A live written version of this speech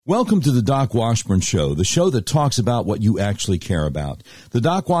Welcome to the Doc Washburn Show, the show that talks about what you actually care about. The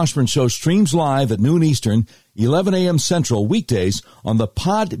Doc Washburn Show streams live at noon Eastern, 11 a.m. Central, weekdays on the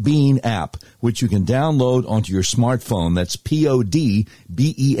Podbean app, which you can download onto your smartphone. That's Podbean,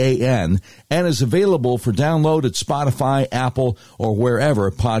 and is available for download at Spotify, Apple, or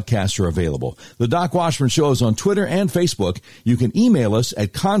wherever podcasts are available. The Doc Washburn Show is on Twitter and Facebook. You can email us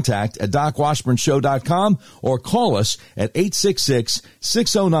at contact@docwashburnshow.com or call us at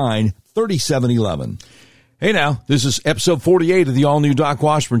 866-609-3711. Hey now, this is episode 48 of the all-new Doc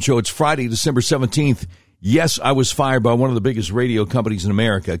Washburn Show. It's Friday, December 17th. Yes, I was fired by one of the biggest radio companies in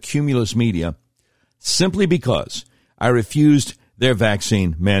America, Cumulus Media, simply because I refused their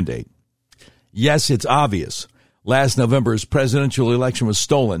vaccine mandate. Yes, it's obvious. Last November's presidential election was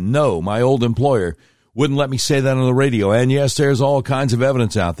stolen. No, my old employer wouldn't let me say that on the radio. And yes, there's all kinds of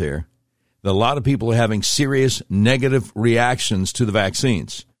evidence out there that a lot of people are having serious negative reactions to the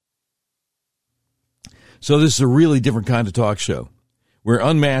vaccines. So this is a really different kind of talk show. We're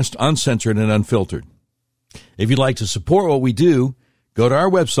unmasked, uncensored, and unfiltered. If you'd like to support what we do, go to our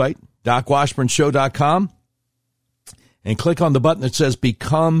website, docwashburnshow.com, and click on the button that says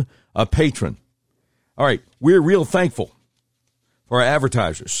Become a Patron. All right, we're real thankful for our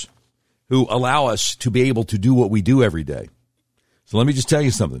advertisers who allow us to be able to do what we do every day. So let me just tell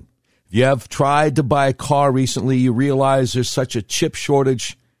you something. If you have tried to buy a car recently, you realize there's such a chip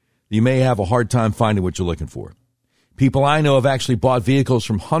shortage that you may have a hard time finding what you're looking for. People I know have actually bought vehicles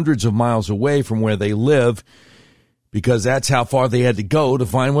from hundreds of miles away from where they live because that's how far they had to go to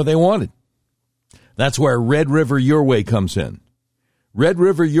find what they wanted. That's where Red River Your Way comes in. Red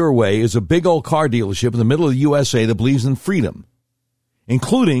River Your Way is a big old car dealership in the middle of the USA that believes in freedom,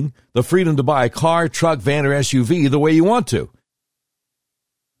 including the freedom to buy a car, truck, van, or SUV the way you want to.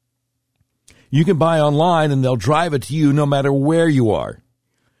 You can buy online and they'll drive it to you no matter where you are.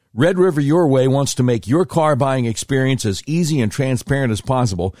 Red River Your Way wants to make your car buying experience as easy and transparent as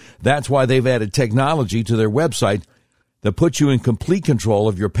possible. That's why they've added technology to their website that puts you in complete control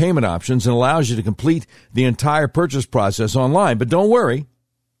of your payment options and allows you to complete the entire purchase process online. But don't worry,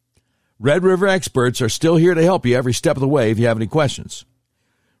 Red River experts are still here to help you every step of the way if you have any questions.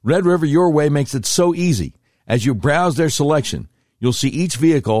 Red River Your Way makes it so easy. As you browse their selection, you'll see each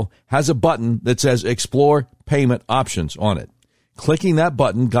vehicle has a button that says Explore Payment Options on it. Clicking that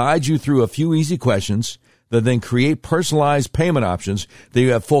button guides you through a few easy questions that then create personalized payment options that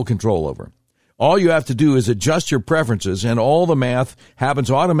you have full control over. All you have to do is adjust your preferences, and all the math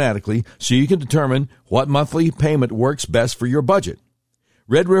happens automatically so you can determine what monthly payment works best for your budget.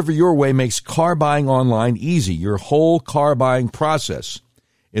 Red River Your Way makes car buying online easy. Your whole car buying process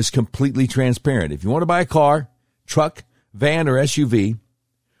is completely transparent. If you want to buy a car, truck, van, or SUV,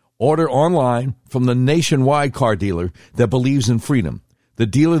 order online from the nationwide car dealer that believes in freedom, the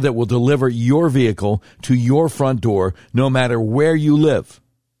dealer that will deliver your vehicle to your front door no matter where you live.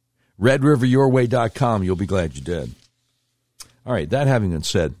 RedRiverYourWay.com. You'll be glad you did. All right, that having been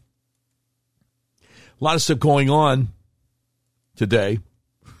said, a lot of stuff going on today.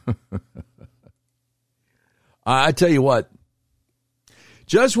 I tell you what,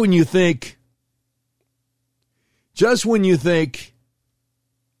 just when you think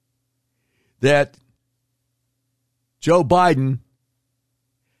that Joe Biden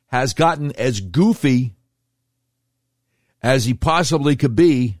has gotten as goofy as he possibly could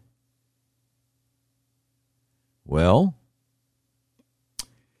be, well,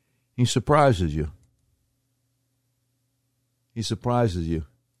 he surprises you. He surprises you.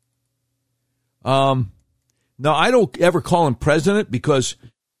 No, I don't ever call him president because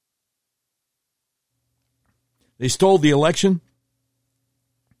they stole the election.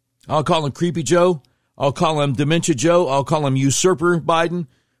 I'll call him Creepy Joe. I'll call him Dementia Joe. I'll call him Usurper Biden.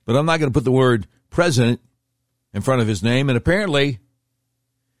 But I'm not going to put the word president in front of his name. And apparently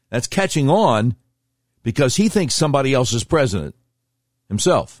that's catching on because he thinks somebody else is president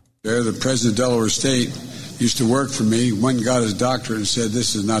himself. The president of Delaware State used to work for me, went and got his doctorate and said,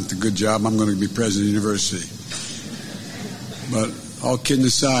 this is not the good job. I'm going to be president of the university. But all kidding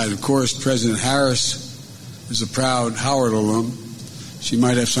aside, of course, President Harris is a proud Howard alum. She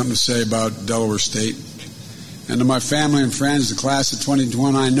might have something to say about Delaware State. And to my family and friends, the class of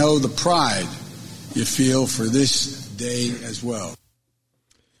 2021, I know the pride you feel for this day as well.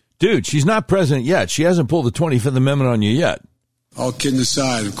 Dude, she's not president yet. She hasn't pulled the 25th Amendment on you yet. All kidding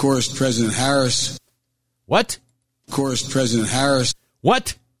aside, of course, President Harris. What? Of course, President Harris.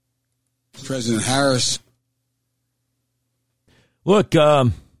 What? President Harris. Look,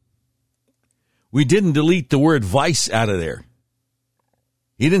 we didn't delete the word vice out of there.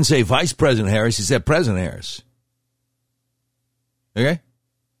 He didn't say Vice President Harris. He said President Harris. Okay?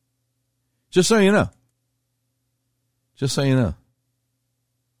 Just so you know. Just so you know.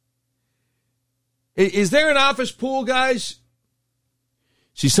 Is there an office pool, guys?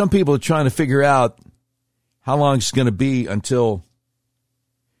 See, some people are trying to figure out how long it's going to be until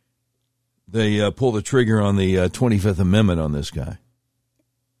they pull the trigger on the 25th Amendment on this guy.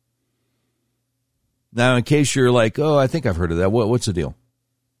 Now, in case you're like, oh, I think I've heard of that. What's the deal?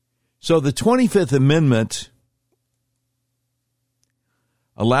 So the 25th Amendment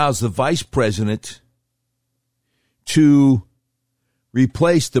allows the vice president to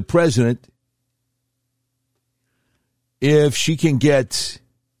replace the president if she can get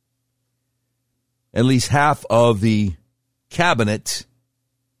at least half of the cabinet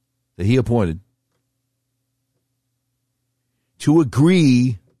that he appointed to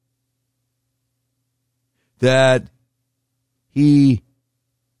agree that he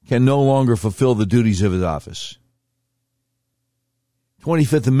can no longer fulfill the duties of his office.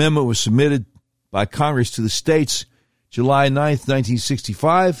 25th Amendment was submitted by Congress to the states July 9th,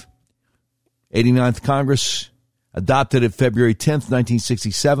 1965. 89th Congress adopted it February 10th,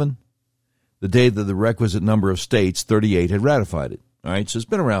 1967, the day that the requisite number of states, 38, had ratified it. All right, so it's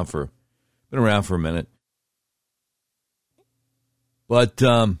been around for a minute. But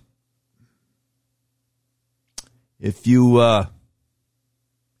if you had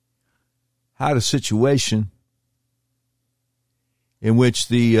a situation in which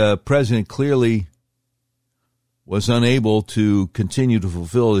the president clearly was unable to continue to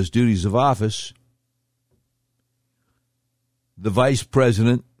fulfill his duties of office, the vice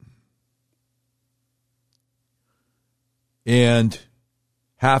president and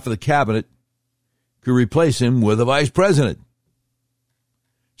half of the cabinet could replace him with a vice president.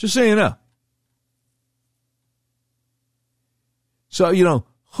 Just so you know. So,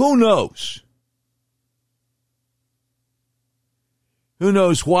 who knows? Who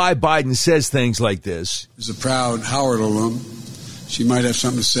knows why Biden says things like this? As a proud Howard alum, she might have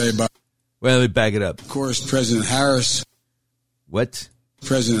something to say about... Well, let me back it up. Of course, President Harris... What?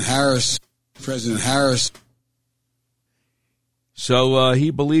 President Harris. So he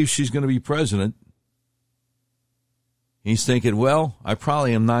believes she's going to be president. He's thinking, well, I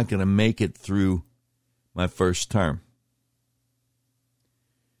probably am not going to make it through my first term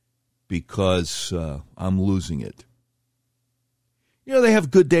because I'm losing it. They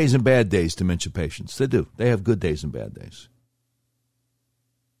have good days and bad days, dementia patients. They do. They have good days and bad days.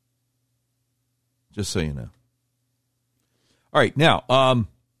 Just so you know. All right, now,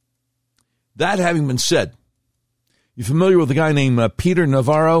 that having been said, you familiar with a guy named Peter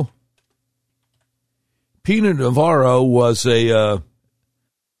Navarro? Peter Navarro was he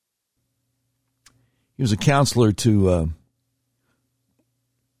was a counselor to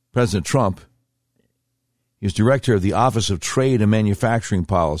President Trump. He was director of the Office of Trade and Manufacturing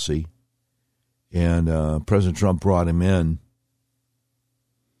Policy, and President Trump brought him in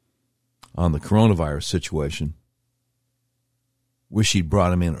on the coronavirus situation. Wish he'd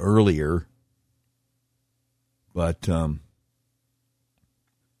brought him in earlier. But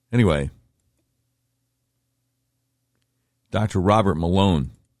anyway, Dr. Robert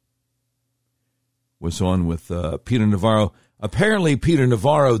Malone was on with Peter Navarro. Apparently, Peter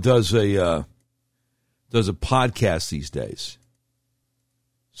Navarro does a podcast these days.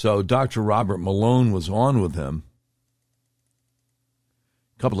 So Dr. Robert Malone was on with him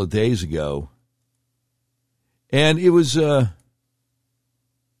a couple of days ago. And it was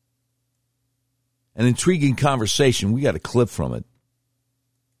an intriguing conversation. We got a clip from it.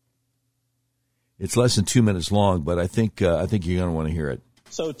 It's less than 2 minutes long, but I think you're going to want to hear it.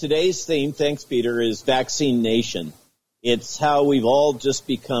 So today's theme, thanks, Peter, is Vaccine Nation. It's how we've all just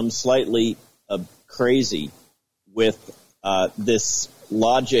become slightly crazy with this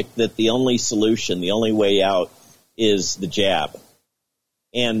logic that the only solution, the only way out is the jab.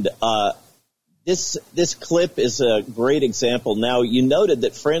 And this clip is a great example. Now, you noted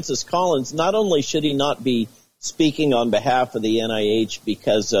that Francis Collins, not only should he not be speaking on behalf of the NIH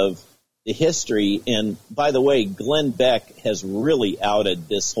because of the history, and by the way, Glenn Beck has really outed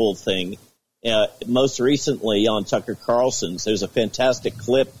this whole thing. Most recently on Tucker Carlson's, there's a fantastic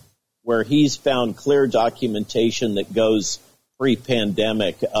clip where he's found clear documentation that goes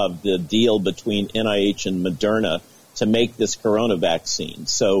pre-pandemic of the deal between NIH and Moderna to make this corona vaccine.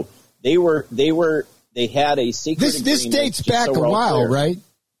 So they had a secret agreement. This dates back a while, right?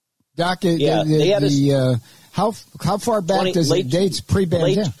 Doc, yeah, how far back does it date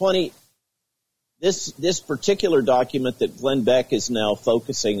pre-pandemic? This particular document that Glenn Beck is now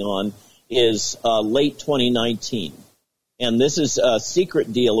focusing on is late 2019. And this is a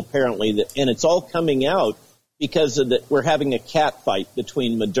secret deal, apparently, and it's all coming out because we're having a cat fight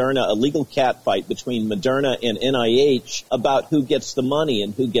between Moderna, a legal cat fight between Moderna and NIH about who gets the money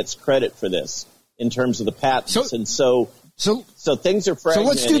and who gets credit for this in terms of the patents. So things are fragmenting. So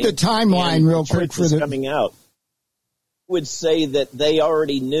let's do the timeline real quick for coming out. I would say that they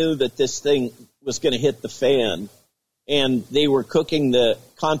already knew that this thing was going to hit the fan, and they were cooking the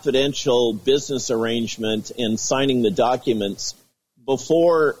confidential business arrangement and signing the documents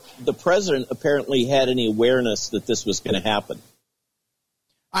before the president apparently had any awareness that this was going to happen.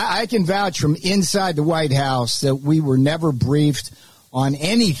 I can vouch from inside the White House that we were never briefed on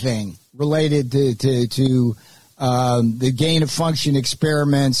anything related to the gain of function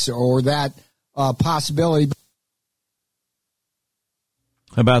experiments or that possibility.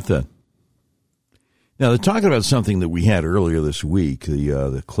 How about that? Now, they're talking about something that we had earlier this week,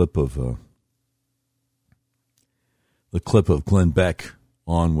 the clip of Glenn Beck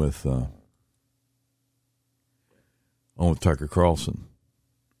on with Tucker Carlson,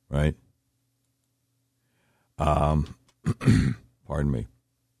 right? Pardon me.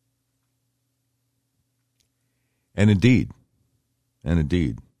 And indeed,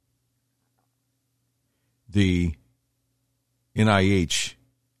 the NIH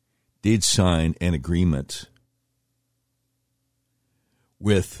did sign an agreement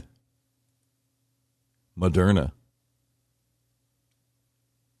with Moderna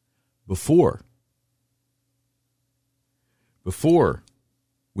before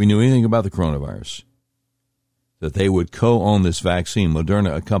we knew anything about the coronavirus, that they would co-own this vaccine.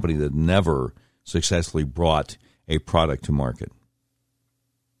 Moderna, a company that never successfully brought a product to market. You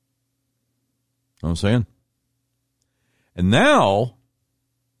know what I'm saying? And now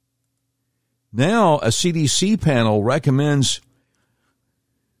a CDC panel recommends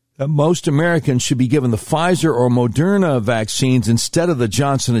that most Americans should be given the Pfizer or Moderna vaccines instead of the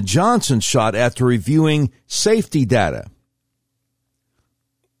Johnson & Johnson shot after reviewing safety data.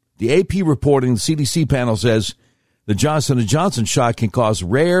 The AP reporting, the CDC panel says the Johnson & Johnson shot can cause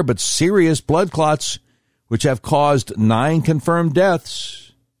rare but serious blood clots, which have caused 9 confirmed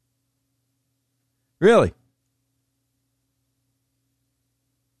deaths. Really?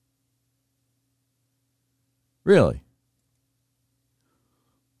 Really?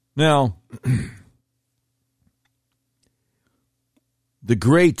 Now, the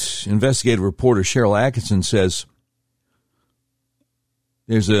great investigative reporter Cheryl Atkinson says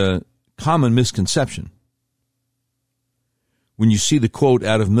there's a common misconception when you see the quote,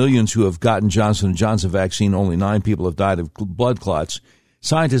 out of millions who have gotten Johnson & Johnson vaccine, only 9 people have died of blood clots.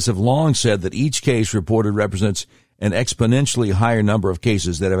 Scientists have long said that each case reported represents an exponentially higher number of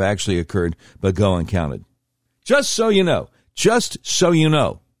cases that have actually occurred but go uncounted. Just so you know.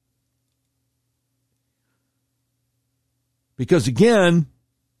 Because again,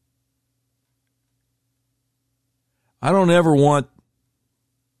 I don't ever want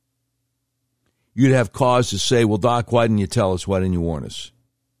you to have cause to say, well, Doc, why didn't you tell us? Why didn't you warn us?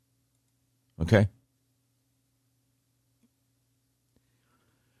 Okay?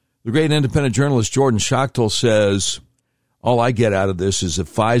 The great independent journalist Jordan Schachtel says, all I get out of this is that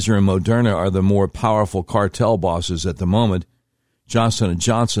Pfizer and Moderna are the more powerful cartel bosses at the moment. Johnson &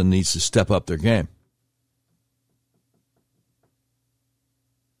 Johnson needs to step up their game.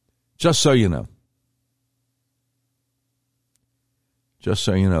 Just so you know. Just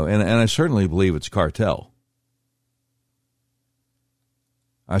so you know. And I certainly believe it's cartel.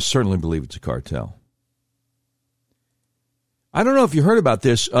 I certainly believe it's a cartel. I don't know if you heard about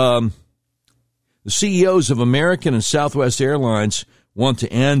this. The CEOs of American and Southwest Airlines want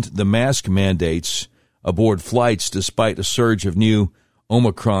to end the mask mandates aboard flights despite a surge of new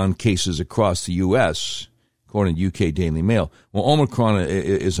Omicron cases across the U.S., according to UK Daily Mail. Well, Omicron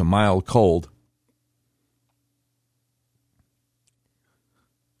is a mild cold.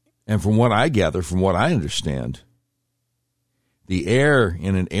 And from what I gather, from what I understand, the air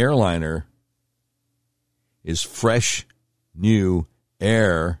in an airliner is fresh, new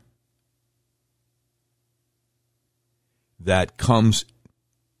air that comes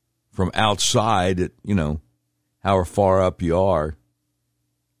from outside at, however far up you are,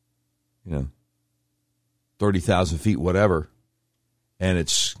 30,000 feet, whatever, and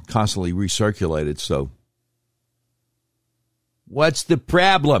it's constantly recirculated. So what's the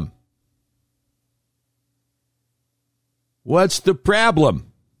problem? What's the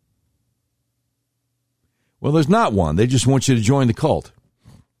problem? Well, there's not one. They just want you to join the cult.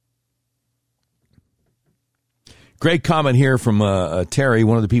 Great comment here from Terry,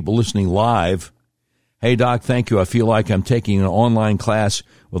 one of the people listening live. Hey, Doc, thank you. I feel like I'm taking an online class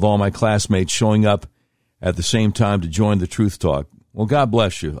with all my classmates showing up at the same time to join the Truth Talk. Well, God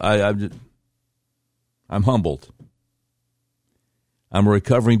bless you. I I'm humbled. I'm a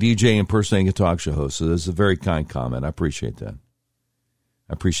recovering DJ impersonating a talk show host, so this is a very kind comment. I appreciate that.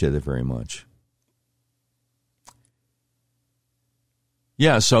 I appreciate it very much.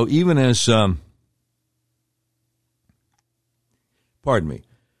 Yeah, so even as, pardon me,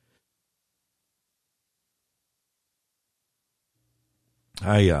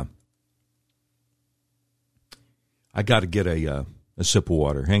 I got to get a sip of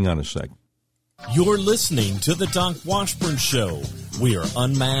water. Hang on a sec. You're listening to The Doc Washburn Show. We are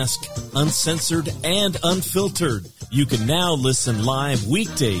unmasked, uncensored, and unfiltered. You can now listen live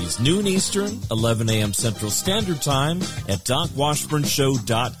weekdays, noon Eastern, 11 a.m. Central Standard Time at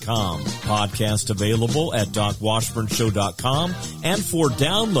DocWashburnShow.com. Podcast available at DocWashburnShow.com and for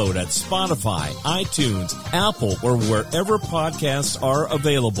download at Spotify, iTunes, Apple, or wherever podcasts are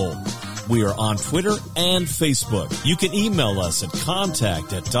available. We are on Twitter and Facebook. You can email us at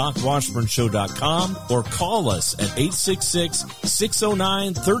contact@DocWashburnShow.com or call us at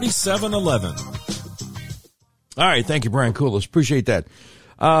 866-609-3711. All right. Thank you, Brian Koulis. Appreciate that.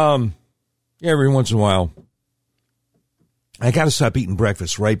 Every once in a while, I got to stop eating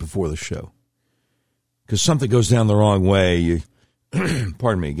breakfast right before the show because something goes down the wrong way. You,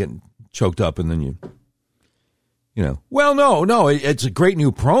 pardon me, getting choked up and then you know, well, no, it's a great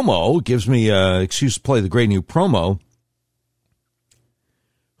new promo. It gives me an excuse to play the great new promo.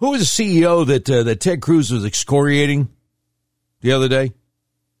 Who was the CEO that Ted Cruz was excoriating the other day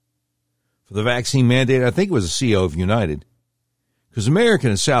for the vaccine mandate? I think it was the CEO of United. Because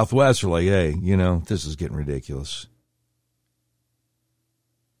American and Southwest are like, hey, this is getting ridiculous.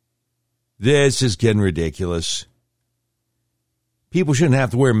 This is getting ridiculous. People shouldn't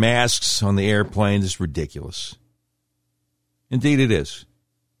have to wear masks on the airplane. This is ridiculous. Indeed it is.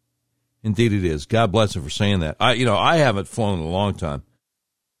 Indeed it is. God bless him for saying that. I haven't flown in a long time.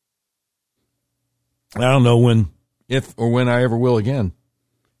 I don't know if or when I ever will again.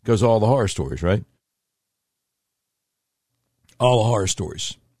 Because of all the horror stories, right? All the horror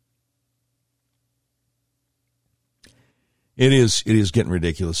stories. It is getting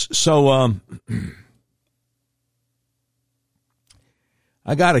ridiculous. So,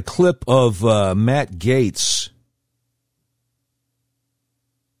 I got a clip of Matt Gaetz,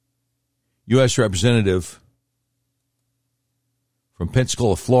 U.S. Representative from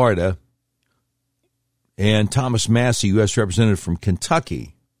Pensacola, Florida, and Thomas Massie, U.S. Representative from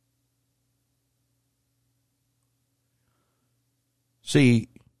Kentucky. See,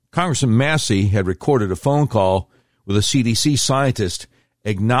 Congressman Massie had recorded a phone call with a CDC scientist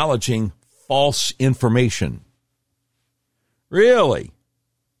acknowledging false information. Really?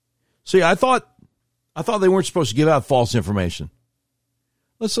 See, I thought they weren't supposed to give out false information.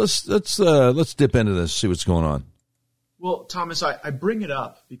 Let's dip into this, see what's going on. Well, Thomas, I bring it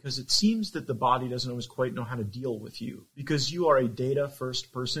up because it seems that the body doesn't always quite know how to deal with you because you are a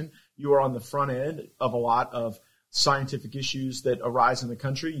data-first person. You are on the front end of a lot of scientific issues that arise in the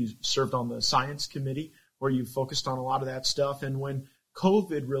country. You served on the science committee where you focused on a lot of that stuff. And when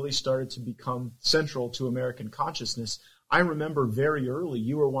COVID really started to become central to American consciousness, I remember very early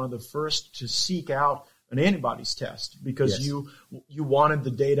you were one of the first to seek out an antibodies test because Yes. you wanted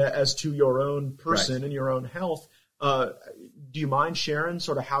the data as to your own person Right. and your own health. Do you mind sharing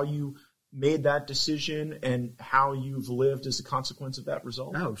sort of how you made that decision and how you've lived as a consequence of that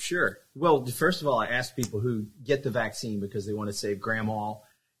result? Oh, sure. Well, first of all, I ask people who get the vaccine because they want to save grandma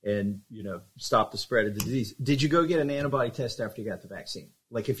and, stop the spread of the disease. Did you go get an antibody test after you got the vaccine?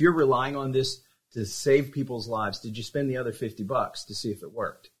 Like if you're relying on this to save people's lives, did you spend the other $50 to see if it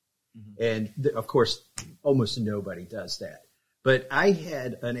worked? Mm-hmm. And of course, almost nobody does that. But I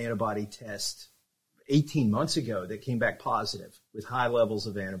had an antibody test 18 months ago that came back positive with high levels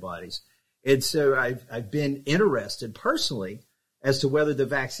of antibodies. And so I've been interested personally as to whether the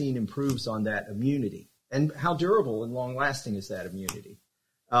vaccine improves on that immunity and how durable and long lasting is that immunity.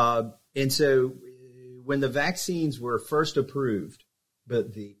 And so when the vaccines were first approved,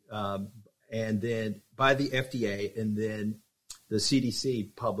 and then by the FDA, and then the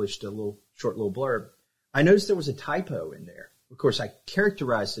CDC published a short little blurb, I noticed there was a typo in there. Of course, I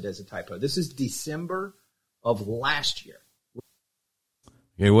characterized it as a typo. This is December of last year.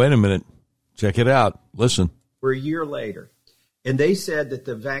 Okay, wait a minute. Check it out. Listen. We're a year later. And they said that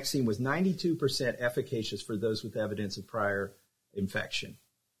the vaccine was 92% efficacious for those with evidence of prior infection.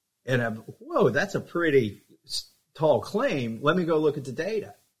 And whoa, that's a pretty tall claim. Let me go look at the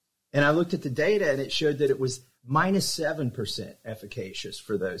data. And I looked at the data, and it showed that it was minus 7% efficacious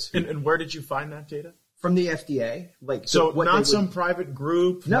for those. And where did you find that data? From the FDA. Not some private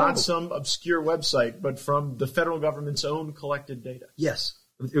group, No. not some obscure website, but from the federal government's own collected data. Yes.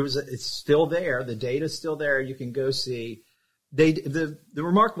 It's still there. The data's still there. You can go see. The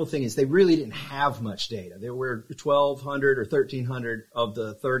remarkable thing is they really didn't have much data. There were 1,200 or 1,300 of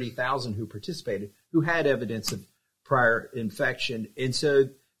the 30,000 who participated who had evidence of prior infection. And so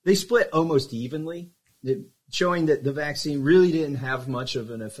they split almost evenly, showing that the vaccine really didn't have much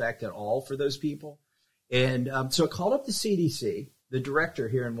of an effect at all for those people. And so I called up the CDC, the director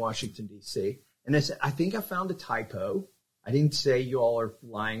here in Washington, D.C., and I said, I think I found a typo. I didn't say you all are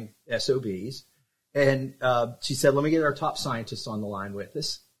lying SOBs. And she said, let me get our top scientist on the line with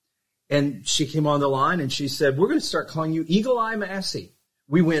us. And she came on the line and she said, we're going to start calling you Eagle Eye Massey.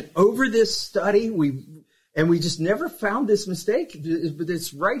 We went over this study. We just never found this mistake, but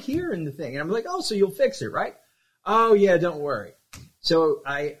it's right here in the thing. And I'm like, oh, so you'll fix it, right? Oh, yeah, don't worry. So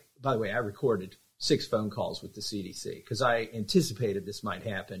by the way, I recorded 6 phone calls with the CDC because I anticipated this might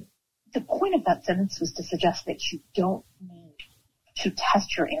happen. The point of that sentence was to suggest that you don't need to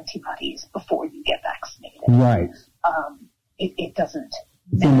test your antibodies before you get vaccinated. Right. It doesn't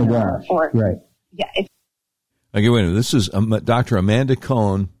matter. In the wash. Right. Yeah. Okay, wait a minute. This is Dr. Amanda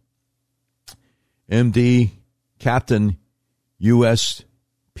Cohn, MD, Captain, USPHS,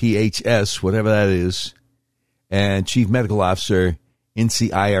 whatever that is, and Chief Medical Officer,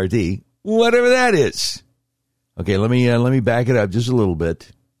 NCIRD, whatever that is. Okay, let me back it up just a little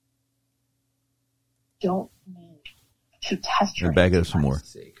bit. Don't need to test your back it up some more.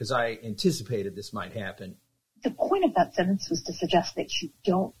 Because I anticipated this might happen. The point of that sentence was to suggest that you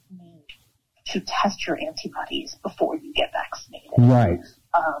don't need to test your antibodies before you get vaccinated. Right.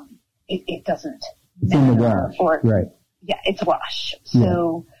 It doesn't matter. In the wash. Right. Yeah, it's wash.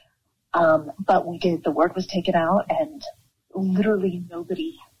 So, but we did, the word was taken out and literally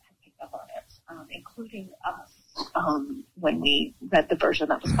nobody had picked up on it, including us, when we read the version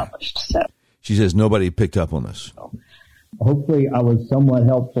that was published. So. She says nobody picked up on this. Hopefully I was somewhat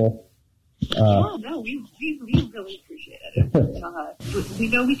helpful. No, we really appreciate it. We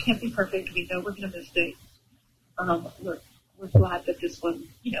know we can't be perfect. We know we're going to miss things. We're glad that this one,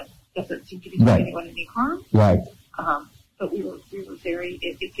 doesn't seem to be doing anyone any harm. Right. But we were very,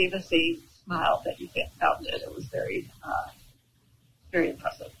 it gave us a smile that you found it. It was very, very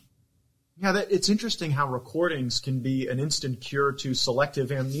impressive. Yeah, it's interesting how recordings can be an instant cure to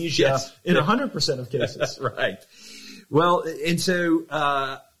selective amnesia in 100% of cases. Right. Well, and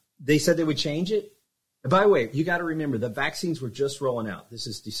so they said they would change it. And by the way, you got to remember the vaccines were just rolling out. This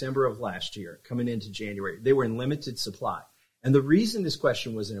is December of last year, coming into January. They were in limited supply. And the reason this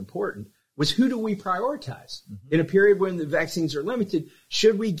question was important was who do we prioritize? Mm-hmm. In a period when the vaccines are limited,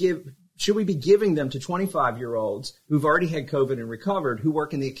 should we be giving them to 25-year-olds who've already had COVID and recovered, who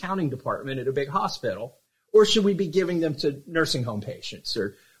work in the accounting department at a big hospital, or should we be giving them to nursing home patients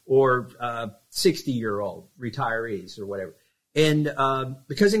or 60-year-old retirees or whatever? And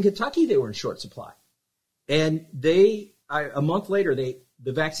because in Kentucky they were in short supply, and a month later the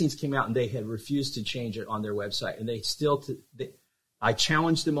vaccines came out and they had refused to change it on their website, and I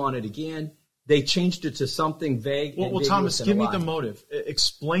challenged them on it again. They changed it to something vague. Well, Thomas, give me the motive.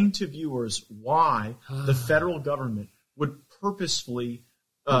 Explain to viewers why the federal government would purposefully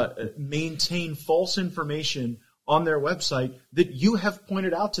maintain false information on their website that you have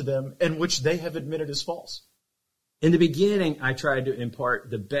pointed out to them and which they have admitted is false. In the beginning, I tried to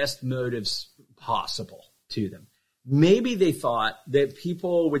impart the best motives possible to them. Maybe they thought that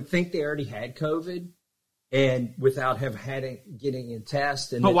people would think they already had COVID and without getting a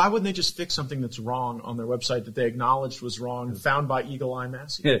test. But why wouldn't they just fix something that's wrong on their website that they acknowledged was wrong and found by Eagle Eye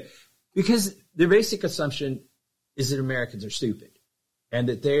Massey? Yeah, because their basic assumption is that Americans are stupid and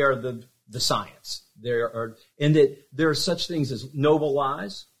that they are the science. And that there are such things as noble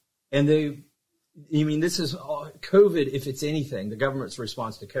lies. And this is COVID, if it's anything, the government's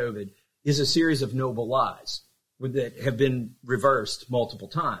response to COVID is a series of noble lies that have been reversed multiple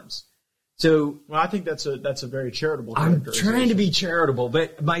times. So, well, I think that's a very charitable I'm trying to be charitable,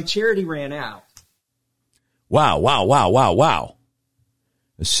 but my charity ran out. Wow.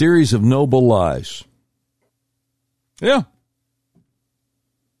 A series of noble lies. Yeah.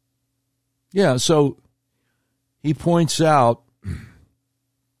 Yeah, so he points out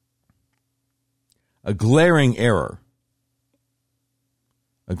a glaring error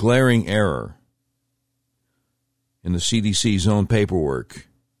in the CDC's own paperwork.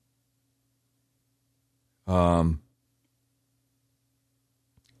 The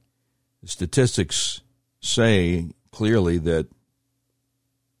statistics say clearly that,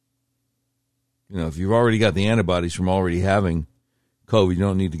 if you've already got the antibodies from already having COVID, you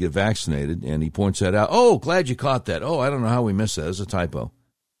don't need to get vaccinated. And he points that out. Oh, glad you caught that. Oh, I don't know how we missed that. It's a typo.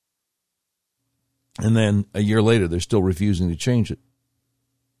 And then a year later, they're still refusing to change it.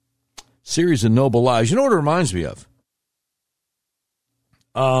 Series of noble lies. You know what it reminds me of?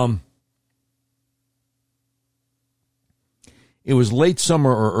 It was late summer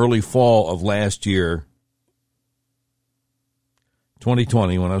or early fall of last year,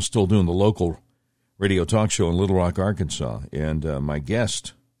 2020, when I was still doing the local radio talk show in Little Rock, Arkansas. And my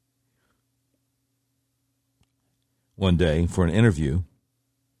guest one day for an interview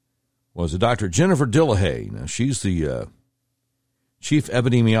was a Dr. Jennifer Dillahay. Now, she's the chief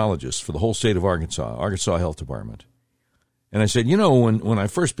epidemiologist for the whole state of Arkansas Health Department. And I said, you know, when I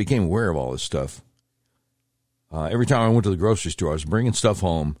first became aware of all this stuff, every time I went to the grocery store, I was bringing stuff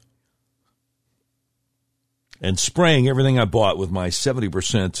home and spraying everything I bought with my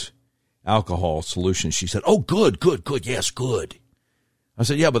 70% alcohol solution. She said, oh, good, yes, good. I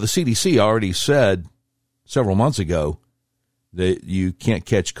said, yeah, but the CDC already said several months ago that you can't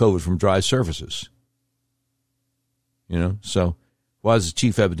catch COVID from dry surfaces. You know, so why is the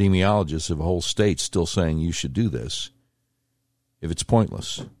chief epidemiologist of a whole state still saying you should do this if it's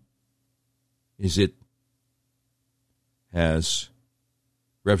pointless? Is it, as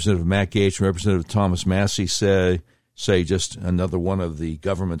Representative Matt Gaetz and Representative Thomas Massie say just another one of the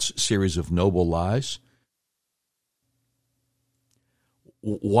government's series of noble lies?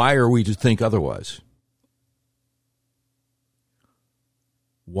 Why are we to think otherwise?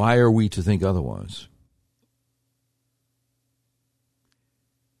 Why are we to think otherwise?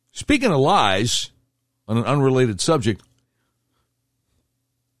 Speaking of lies, on an unrelated subject,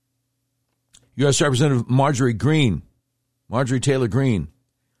 U.S. Representative Marjorie Taylor Greene,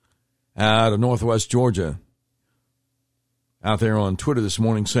 out of Northwest Georgia, out there on Twitter this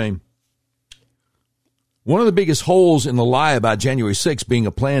morning saying, one of the biggest holes in the lie about January 6th being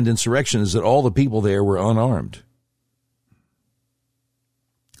a planned insurrection is that all the people there were unarmed.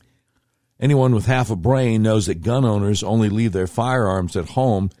 Anyone with half a brain knows that gun owners only leave their firearms at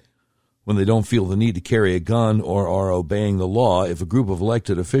home when they don't feel the need to carry a gun or are obeying the law. If a group of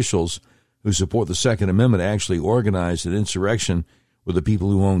elected officials who support the Second Amendment actually organized an insurrection with the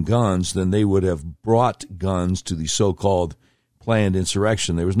people who own guns, then they would have brought guns to the so-called planned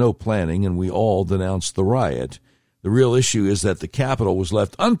insurrection. There was no planning, and we all denounced the riot. The real issue is that the Capitol was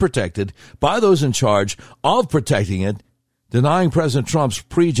left unprotected by those in charge of protecting it. Denying President Trump's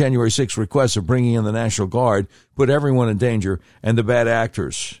pre-January 6th request of bringing in the National Guard put everyone in danger, and the bad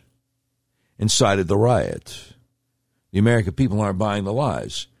actors incited the riot. The American people aren't buying the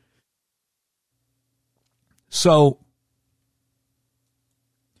lies. So,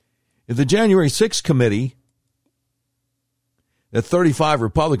 if the January 6th committee that 35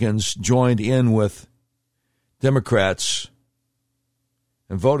 Republicans joined in with Democrats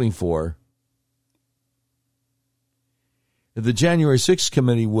and voting for, if the January 6th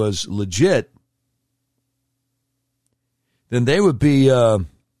committee was legit, then they would be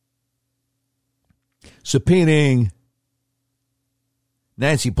subpoenaing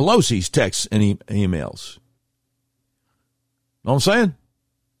Nancy Pelosi's texts and emails. Know what I'm saying?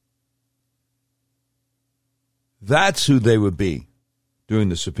 That's who they would be doing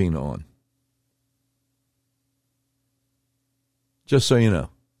the subpoena on. Just so you know.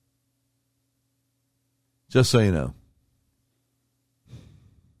 Just so you know.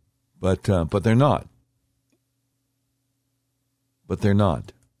 But they're not. But they're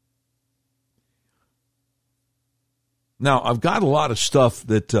not. Now, I've got a lot of stuff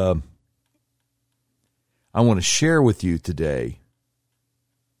that I want to share with you today.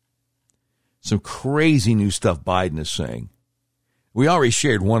 Some crazy new stuff Biden is saying. We already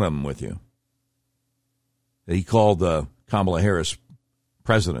shared one of them with you. That he called Kamala Harris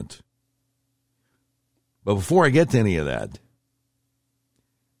president. But before I get to any of that,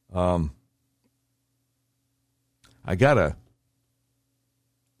 I gotta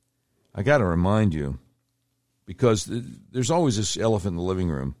remind you, because there's always this elephant in the living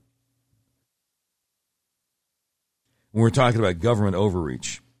room when we're talking about government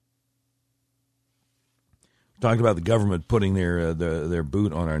overreach. We're talking about the government putting their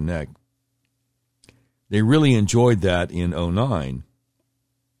boot on our neck. They really enjoyed that in 2009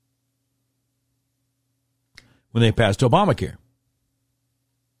 when they passed Obamacare.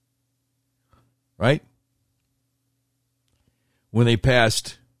 Right? When they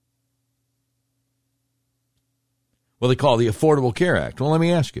passed what they call the Affordable Care Act. Well, let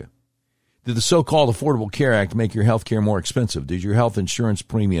me ask you, did the so-called Affordable Care Act make your health care more expensive? Did your health insurance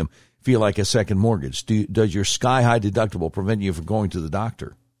premium feel like a second mortgage? Does your sky-high deductible prevent you from going to the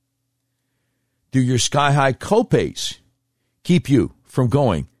doctor? Do your sky-high copays keep you from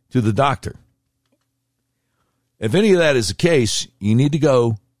going to the doctor? If any of that is the case, you need to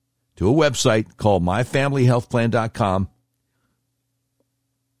go to a website called myfamilyhealthplan.com.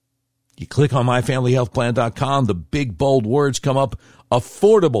 You click on myfamilyhealthplan.com, the big bold words come up,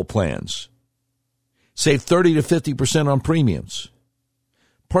 affordable plans. Save 30 to 50% on premiums.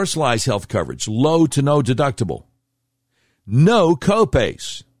 Personalized health coverage, low to no deductible. No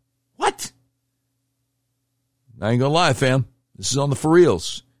copays. What? I ain't gonna lie, fam. This is on the for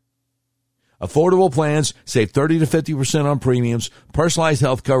reals. Affordable plans, save 30 to 50% on premiums, personalized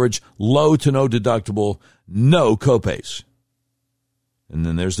health coverage, low to no deductible, no copays. And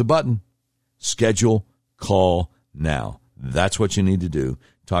then there's the button. Schedule, call now. That's what you need to do.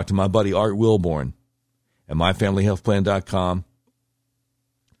 Talk to my buddy Art Wilborn at myfamilyhealthplan.com.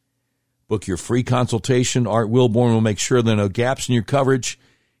 Book your free consultation. Art Wilborn will make sure there are no gaps in your coverage.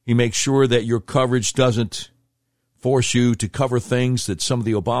 He makes sure that your coverage doesn't force you to cover things that some of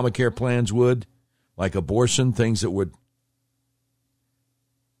the Obamacare plans would, like abortion, things that would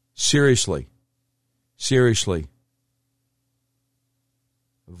seriously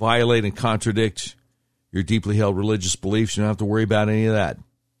violate and contradict your deeply held religious beliefs. You don't have to worry about any of that.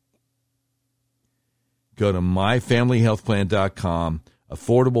 Go to myfamilyhealthplan.com.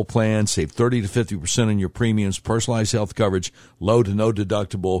 Affordable plan, save 30 to 50% on your premiums, personalized health coverage, low to no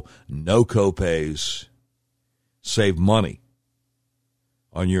deductible, no copays. Save money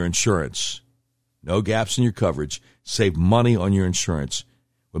on your insurance. No gaps in your coverage. Save money on your insurance.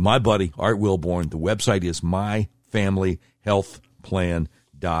 With my buddy, Art Wilborn, the website is myfamilyhealthplan.com.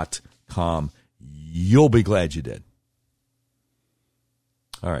 You'll be glad you did.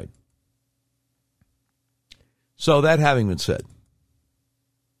 All right. So that having been said,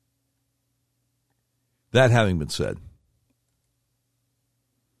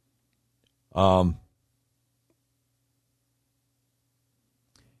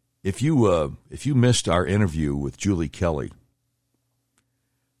 if you missed our interview with Julie Kelly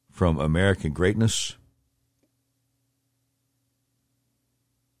from American Greatness,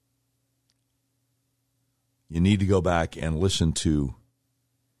 you need to go back and listen to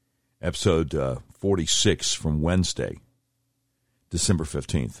episode 46 from Wednesday, December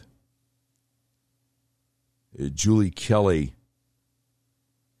 15th. Julie Kelly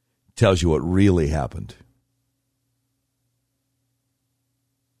tells you what really happened.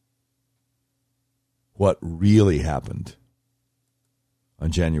 What really happened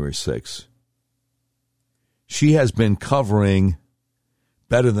on January 6th. She has been covering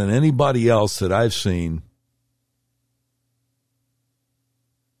better than anybody else that I've seen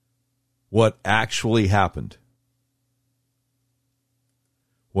what actually happened.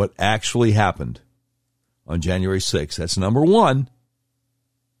 What actually happened on January 6th. That's number one.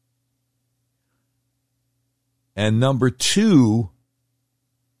 And number two,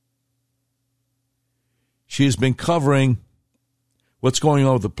 she has been covering what's going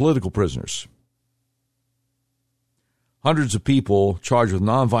on with the political prisoners. Hundreds of people charged with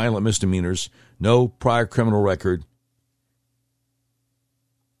nonviolent misdemeanors, no prior criminal record,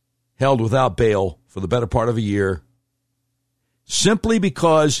 held without bail for the better part of a year, simply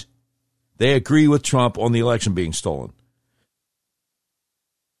because they agree with Trump on the election being stolen.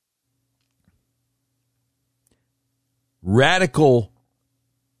 Radical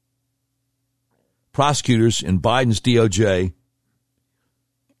prosecutors in Biden's DOJ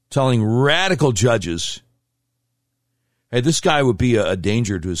telling radical judges, hey, this guy would be a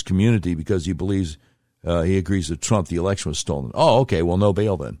danger to his community because he believes, he agrees that Trump, the election was stolen. Oh, okay, well, no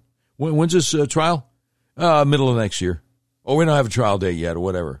bail then. When's this trial? Middle of next year. Oh, we don't have a trial date yet or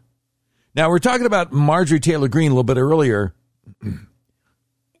whatever. Now, we're talking about Marjorie Taylor Greene a little bit earlier,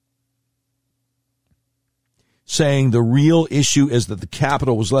 saying the real issue is that the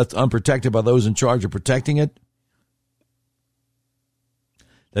Capitol was left unprotected by those in charge of protecting it,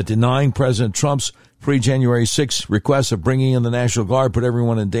 that denying President Trump's pre-January 6th request of bringing in the National Guard put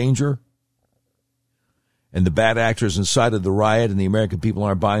everyone in danger, and the bad actors incited the riot and the American people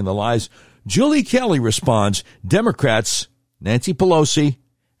aren't buying the lies. Julie Kelly responds, Democrats, Nancy Pelosi,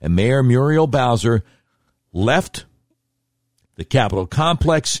 and Mayor Muriel Bowser left the Capitol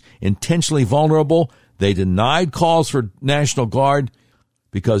complex intentionally vulnerable. They denied calls for National Guard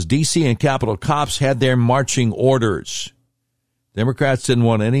because D.C. and Capitol cops had their marching orders. Democrats didn't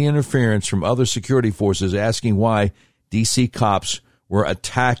want any interference from other security forces, asking why D.C. cops were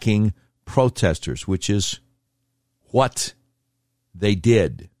attacking protesters, which is what they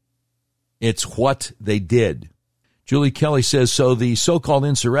did. It's what they did. Julie Kelly says, so the so-called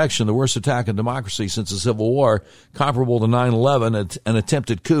insurrection, the worst attack on democracy since the Civil War, comparable to 9/11, an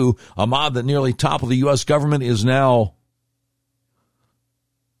attempted coup, a mob that nearly toppled the U.S. government, is now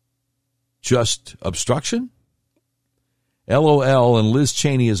just obstruction? LOL, and Liz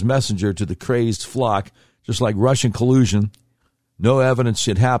Cheney is messenger to the crazed flock, just like Russian collusion. No evidence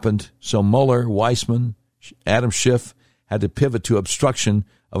it happened, so Mueller, Weissman, Adam Schiff had to pivot to obstruction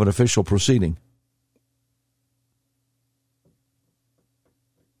of an official proceeding.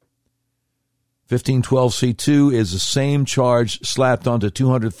 (1512) is the same charge slapped onto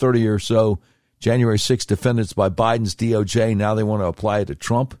 230 or so January 6 defendants by Biden's DOJ. Now they want to apply it to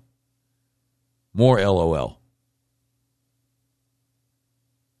Trump. More LOL.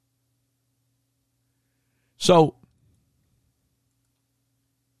 So,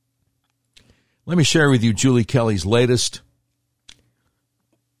 let me share with you Julie Kelly's latest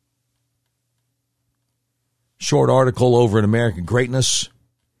short article over at American Greatness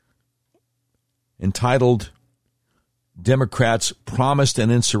entitled Democrats Promised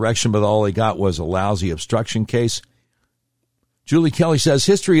an Insurrection, but all they got was a lousy obstruction case. Julie Kelly says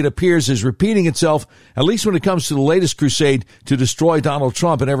history, it appears, is repeating itself, at least when it comes to the latest crusade to destroy Donald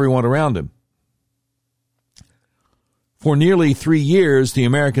Trump and everyone around him. For nearly 3 years, the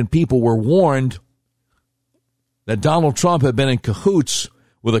American people were warned that Donald Trump had been in cahoots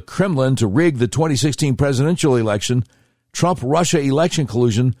with the Kremlin to rig the 2016 presidential election, Trump-Russia election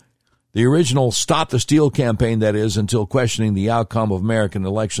collusion, the original Stop the Steal campaign, that is, until questioning the outcome of American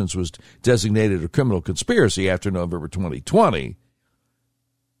elections was designated a criminal conspiracy after November 2020.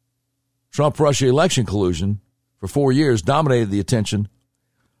 Trump-Russia election collusion for 4 years dominated the attention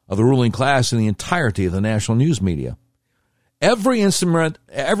of the ruling class and the entirety of the national news media. Every instrument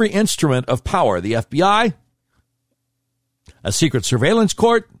of power, the FBI, a secret surveillance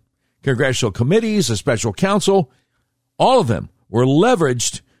court, congressional committees, a special counsel, all of them were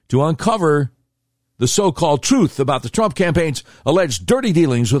leveraged to uncover the so-called truth about the Trump campaign's alleged dirty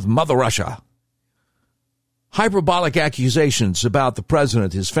dealings with Mother Russia. Hyperbolic accusations about the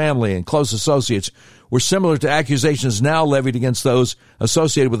president, his family, and close associates were similar to accusations now levied against those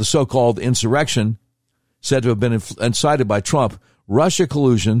associated with the so-called insurrection, said to have been incited by Trump. Russia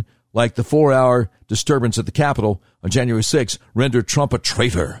collusion, like the 4-hour disturbance at the Capitol on January 6, rendered Trump a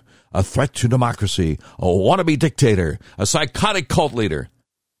traitor, a threat to democracy, a wannabe dictator, a psychotic cult leader,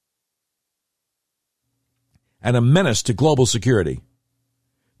 and a menace to global security,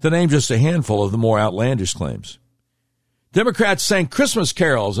 to name just a handful of the more outlandish claims. Democrats sang Christmas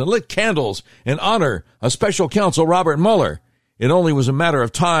carols and lit candles in honor of special counsel Robert Mueller. It only was a matter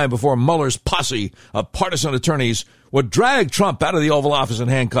of time before Mueller's posse of partisan attorneys would drag Trump out of the Oval Office in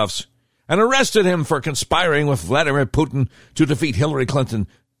handcuffs and arrested him for conspiring with Vladimir Putin to defeat Hillary Clinton,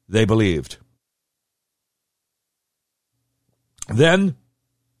 they believed. Then,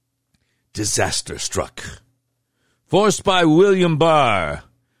 disaster struck. Forced by William Barr,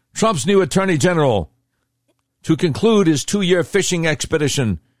 Trump's new attorney general, to conclude his 2-year fishing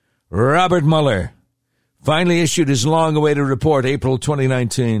expedition, Robert Mueller finally issued his long-awaited report April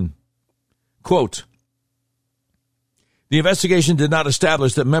 2019. Quote, the investigation did not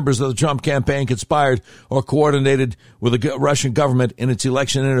establish that members of the Trump campaign conspired or coordinated with the Russian government in its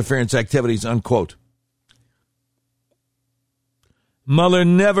election interference activities, unquote. Mueller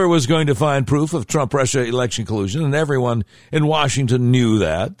never was going to find proof of Trump-Russia election collusion, and everyone in Washington knew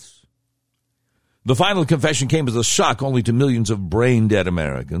that. The final confession came as a shock only to millions of brain-dead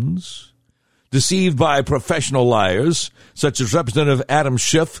Americans, deceived by professional liars, such as Representative Adam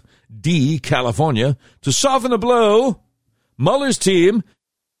Schiff, D., California. To soften the blow, Mueller's team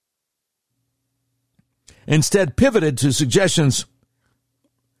instead pivoted to suggestions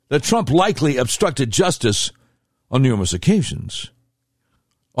that Trump likely obstructed justice on numerous occasions,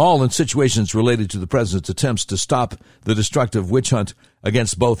 all in situations related to the president's attempts to stop the destructive witch hunt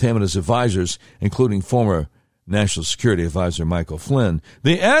against both him and his advisors, including former National Security Advisor Michael Flynn.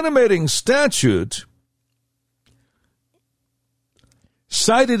 The animating statute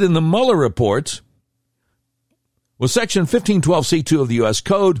cited in the Mueller report was Section 1512C2 of the U.S.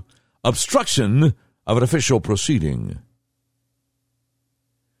 Code, obstruction of an official proceeding.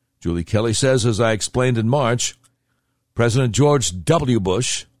 Julie Kelly says, as I explained in March, President George W.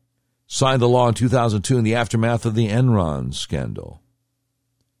 Bush signed the law in 2002 in the aftermath of the Enron scandal.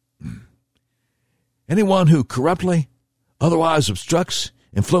 Anyone who corruptly, otherwise obstructs,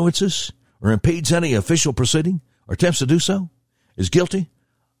 influences, or impedes any official proceeding or attempts to do so is guilty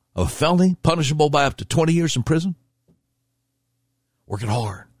of a felony punishable by up to 20 years in prison. Working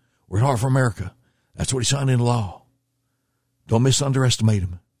hard. Working hard for America. That's what he signed into law. Don't underestimate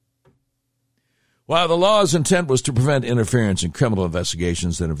him. While the law's intent was to prevent interference in criminal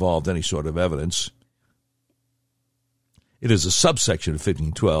investigations that involved any sort of evidence, it is a subsection of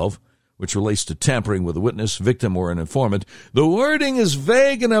 1512 which relates to tampering with a witness, victim, or an informant. The wording is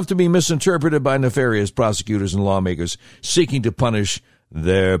vague enough to be misinterpreted by nefarious prosecutors and lawmakers seeking to punish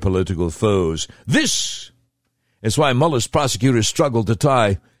their political foes. This It's why Mueller's prosecutors struggled to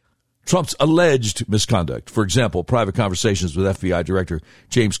tie Trump's alleged misconduct, for example, private conversations with FBI Director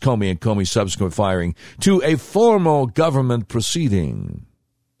James Comey and Comey's subsequent firing, to a formal government proceeding.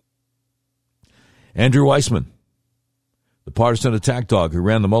 Andrew Weissmann, the partisan attack dog who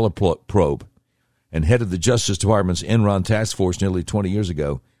ran the Mueller probe and headed the Justice Department's Enron task force nearly 20 years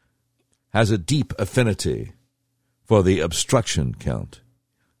ago, has a deep affinity for the obstruction count.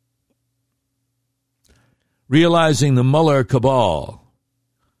 Realizing the Mueller cabal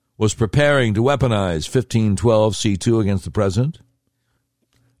was preparing to weaponize 1512C2 against the president,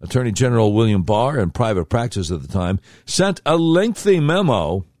 Attorney General William Barr, in private practice at the time, sent a lengthy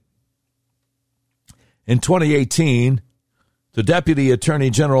memo in 2018 to Deputy Attorney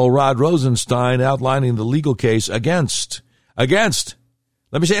General Rod Rosenstein outlining the legal case against, let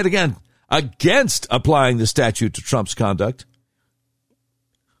me say it again, against applying the statute to Trump's conduct.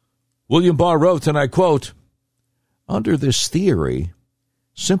 William Barr wrote, and I quote, "Under this theory,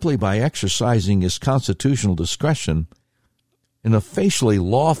 simply by exercising his constitutional discretion in a facially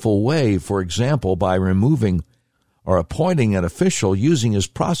lawful way, for example, by removing or appointing an official using his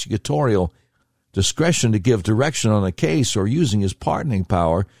prosecutorial discretion to give direction on a case or using his pardoning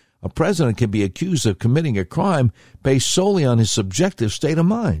power, a president can be accused of committing a crime based solely on his subjective state of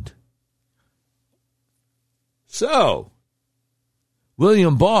mind." So,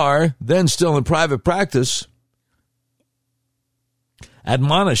 William Barr, then still in private practice,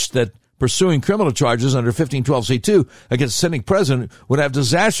 admonished that pursuing criminal charges under 1512C2 against a sitting president would have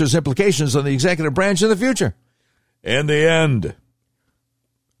disastrous implications on the executive branch in the future. In the end,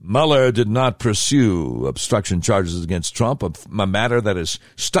 Mueller did not pursue obstruction charges against Trump, a matter that is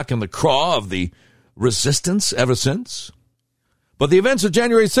stuck in the craw of the resistance ever since. But the events of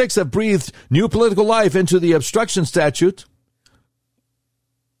January 6th have breathed new political life into the obstruction statute.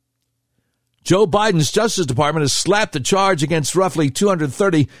 Joe Biden's Justice Department has slapped the charge against roughly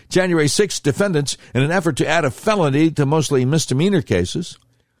 230 January 6th defendants in an effort to add a felony to mostly misdemeanor cases.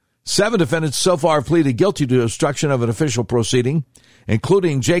 7 defendants so far have pleaded guilty to obstruction of an official proceeding,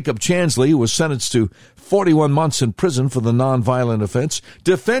 including Jacob Chansley, who was sentenced to 41 months in prison for the nonviolent offense.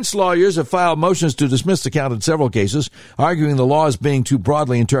 Defense lawyers have filed motions to dismiss the count in several cases, arguing the law is being too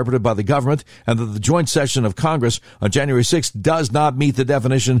broadly interpreted by the government and that the joint session of Congress on January 6th does not meet the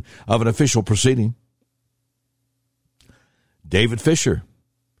definition of an official proceeding. David Fisher,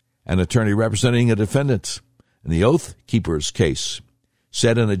 an attorney representing a defendant in the Oath Keepers case,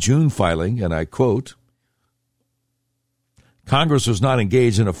 said in a June filing, and I quote, "Congress was not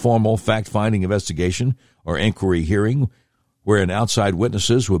engaged in a formal fact-finding investigation or inquiry hearing wherein outside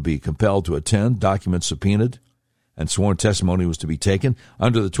witnesses would be compelled to attend, documents subpoenaed, and sworn testimony was to be taken.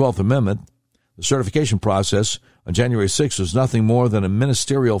 Under the 12th Amendment, the certification process on January 6th was nothing more than a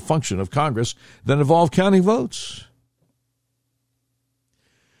ministerial function of Congress that involved counting votes."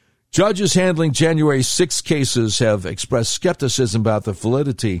 Judges handling January 6 cases have expressed skepticism about the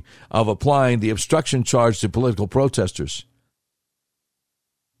validity of applying the obstruction charge to political protesters.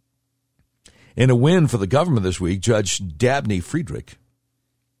 In a win for the government this week, Judge Dabney Friedrich,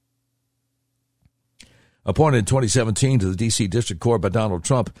 appointed in 2017 to the D.C. District Court by Donald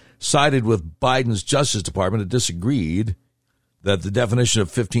Trump, sided with Biden's Justice Department and disagreed that the definition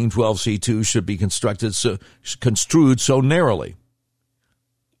of 1512C2 should be construed so narrowly.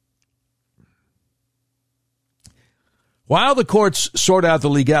 While the courts sort out the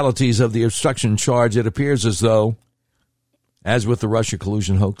legalities of the obstruction charge, it appears as though, as with the Russia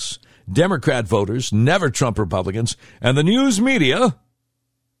collusion hoax, Democrat voters, never Trump Republicans, and the news media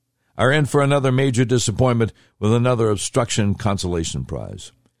are in for another major disappointment with another obstruction consolation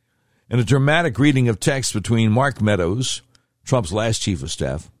prize. In a dramatic reading of text between Mark Meadows, Trump's last chief of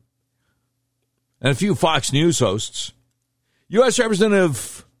staff, and a few Fox News hosts, U.S.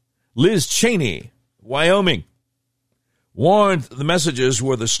 Representative Liz Cheney, Wyoming, warned the messages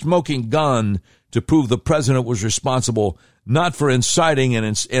were the smoking gun to prove the president was responsible not for inciting an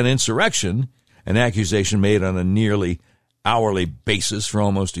insurrection, an accusation made on a nearly hourly basis for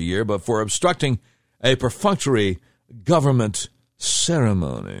almost a year, but for obstructing a perfunctory government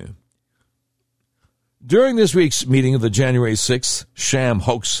ceremony. During this week's meeting of the January 6th Sham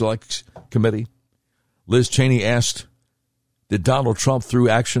Hoax Select Committee, Liz Cheney asked, did Donald Trump, through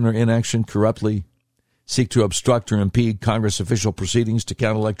action or inaction, corruptly seek to obstruct or impede Congress official proceedings to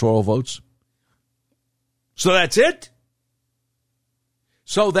count electoral votes? So that's it?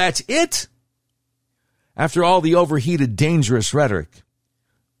 So that's it? After all the overheated, dangerous rhetoric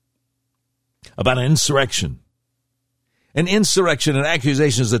about an insurrection and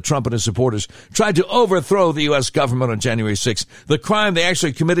accusations that Trump and his supporters tried to overthrow the U.S. government on January 6th, the crime they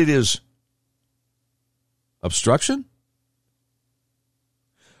actually committed is Obstruction?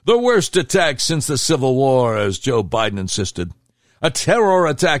 The worst attack since the Civil War, as Joe Biden insisted. A terror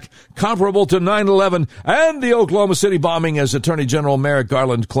attack comparable to 9/11 and the Oklahoma City bombing, as Attorney General Merrick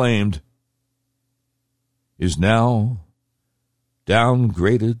Garland claimed, is now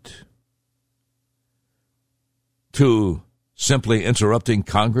downgraded to simply interrupting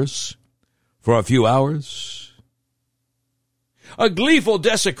Congress for a few hours. A gleeful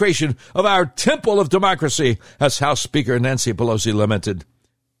desecration of our temple of democracy, as House Speaker Nancy Pelosi lamented.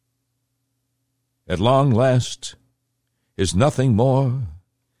 At long last is nothing more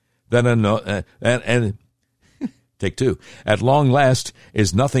than take two. At long last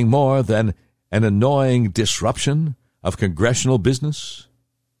is nothing more than an annoying disruption of congressional business.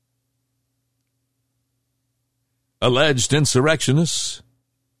 Alleged insurrectionists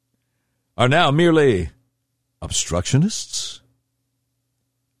are now merely obstructionists.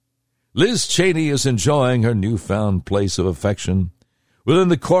 Liz Cheney is enjoying her newfound place of affection within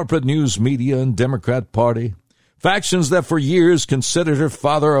the corporate news media and Democrat Party, factions that for years considered her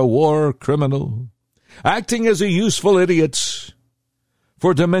father a war criminal, acting as a useful idiot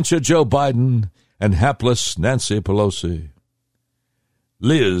for dementia Joe Biden and hapless Nancy Pelosi.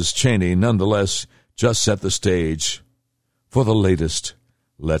 Liz Cheney, nonetheless, just set the stage for the latest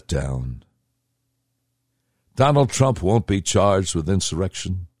letdown. Donald Trump won't be charged with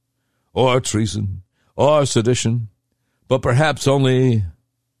insurrection or treason or sedition, but perhaps only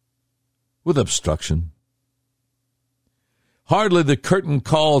with obstruction. Hardly the curtain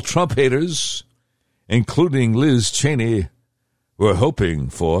call Trump haters, including Liz Cheney, were hoping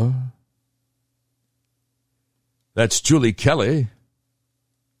for. That's Julie Kelly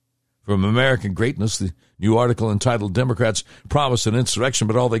from American Greatness, the new article entitled "Democrats Promised an Insurrection,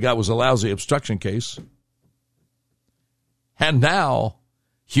 but all they got was a lousy obstruction case." And now,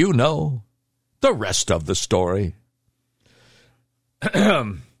 you know the rest of the story.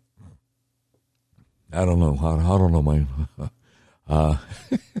 I don't know. I don't know, man.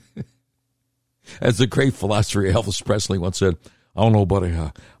 As the great philosopher Elvis Presley once said, I don't know, buddy.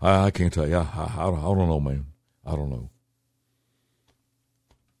 I can't tell you. I don't know, man. I don't know.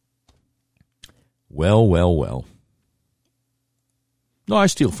 Well. No, I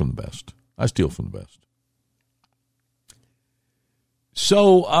steal from the best.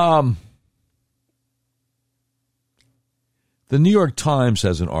 So, the New York Times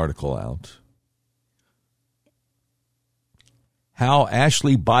has an article out. How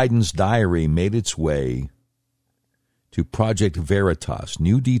Ashley Biden's diary made its way to Project Veritas.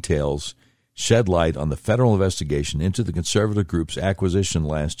 New details shed light on the federal investigation into the conservative group's acquisition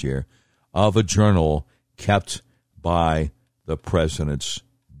last year of a journal kept by the president's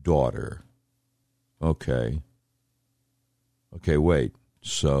daughter. Okay, wait.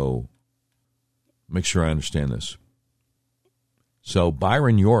 So, make sure I understand this. So,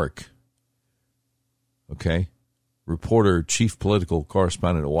 Byron York, reporter, chief political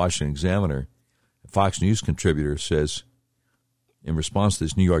correspondent at Washington Examiner, Fox News contributor, says, in response to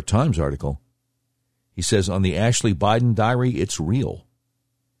this New York Times article, he says, on the Ashley Biden diary, it's real.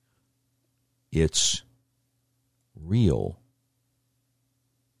 It's real.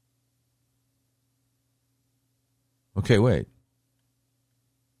 Okay, wait.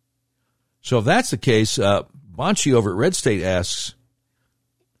 So if that's the case, Bonchi over at Red State asks,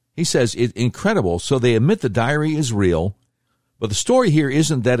 he says, it's incredible. So they admit the diary is real, but the story here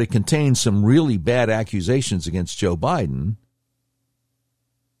isn't that it contains some really bad accusations against Joe Biden,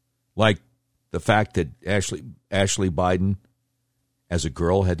 like the fact that Ashley Biden, as a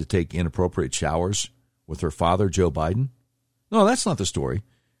girl, had to take inappropriate showers with her father, Joe Biden. No, that's not the story.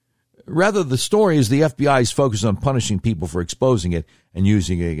 Rather, the story is the FBI's focus on punishing people for exposing it and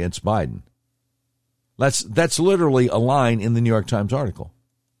using it against Biden. That's literally a line in the New York Times article.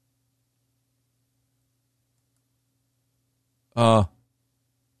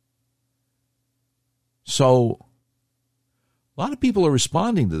 So a lot of people are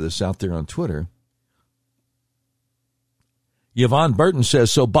responding to this out there on Twitter. Yvonne Burton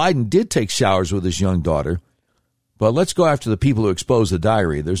says, so Biden did take showers with his young daughter, but let's go after the people who exposed the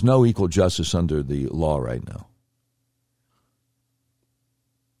diary. There's no equal justice under the law right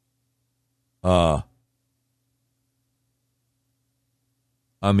now.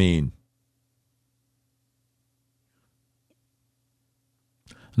 I mean,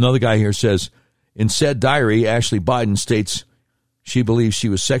 another guy here says, in said diary, Ashley Biden states she believes she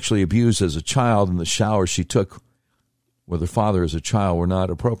was sexually abused as a child and the showers she took with her father as a child were not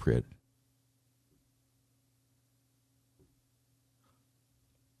appropriate.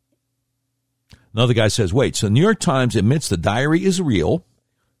 Another guy says, wait, so the New York Times admits the diary is real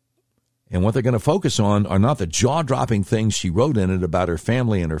And what they're going to focus on are not the jaw-dropping things she wrote in it about her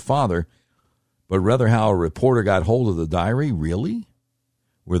family and her father, but rather how a reporter got hold of the diary. Really?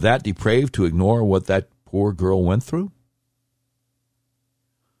 We're that depraved to ignore what that poor girl went through?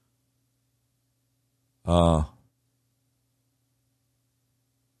 Oh,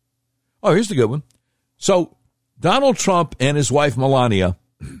 here's the good one. So Donald Trump and his wife Melania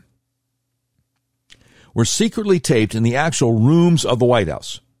were secretly taped in the actual rooms of the White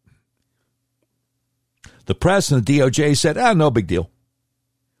House. The press and the DOJ said, no big deal.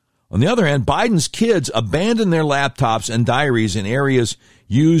 On the other hand, Biden's kids abandoned their laptops and diaries in areas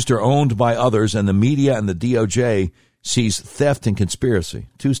used or owned by others, and the media and the DOJ sees theft and conspiracy.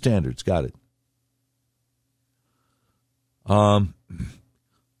 Two standards. Got it.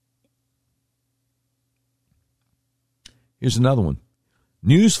 Here's another one.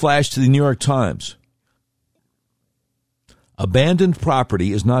 Newsflash to the New York Times. Abandoned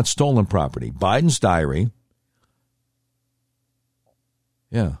property is not stolen property. Biden's diary.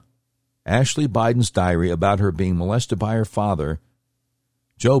 Yeah. Ashley Biden's diary about her being molested by her father,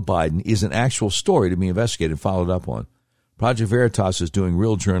 Joe Biden, is an actual story to be investigated and followed up on. Project Veritas is doing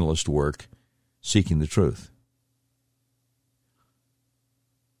real journalist work, seeking the truth.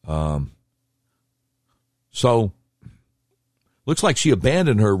 So, looks like she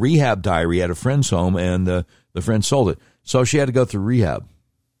abandoned her rehab diary at a friend's home, and the friend sold it. So she had to go through rehab.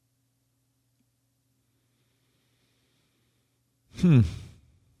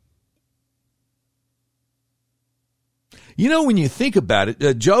 You know, when you think about it,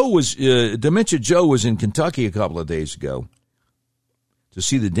 Dementia Joe was in Kentucky a couple of days ago to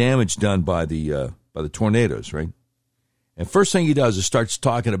see the damage done by the tornadoes, right? And first thing he does is starts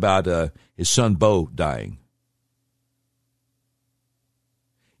talking about his son Bo dying.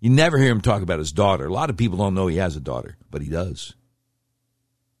 You never hear him talk about his daughter. A lot of people don't know he has a daughter, but he does.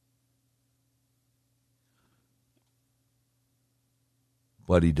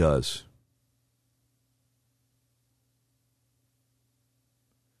 But he does.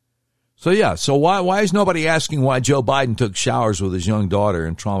 So, yeah, so why is nobody asking why Joe Biden took showers with his young daughter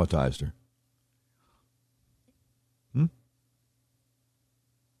and traumatized her?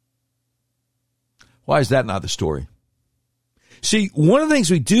 Why is that not the story? See, one of the things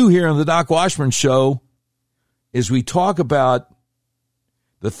we do here on the Doc Washburn Show is we talk about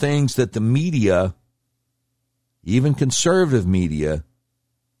the things that the media, even conservative media,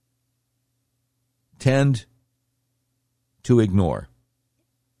 tend to ignore.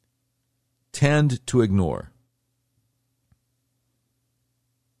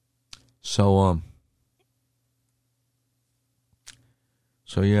 So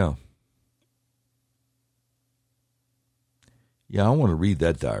yeah. Yeah, I want to read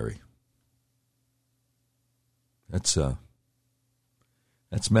that diary. That's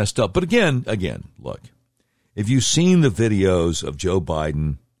messed up. But again, look, if you've seen the videos of Joe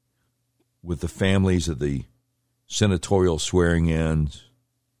Biden with the families of the senatorial swearing-ins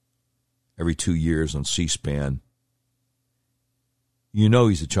every 2 years on C-SPAN, you know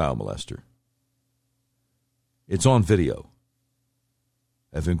he's a child molester. It's on video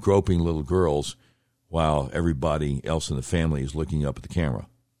of him groping little girls while everybody else in the family is looking up at the camera.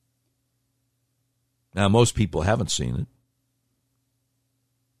 Now, most people haven't seen it.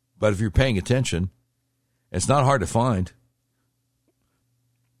 But if you're paying attention, it's not hard to find.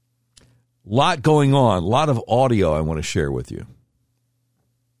 A lot going on, a lot of audio I want to share with you.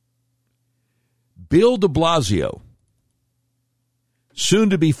 Bill de Blasio, soon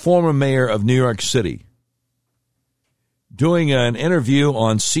to be former mayor of New York City, doing an interview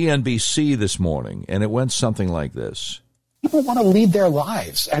on CNBC this morning, and it went something like this. People want to lead their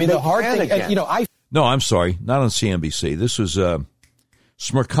lives. I mean, the hard thing, No, I'm sorry, not on CNBC. This was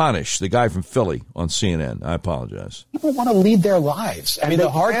Smirkanish, the guy from Philly, on CNN. I apologize. People want to lead their lives. I mean, the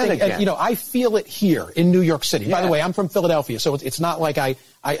hard thing, I feel it here in New York City. Yeah. By the way, I'm from Philadelphia, so it's not like I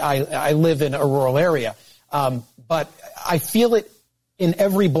live in a rural area. But I feel it in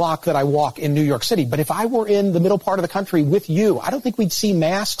every block that I walk in New York City. But if I were in the middle part of the country with you, I don't think we'd see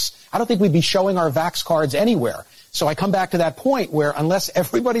masks. I don't think we'd be showing our vax cards anywhere. So I come back to that point where unless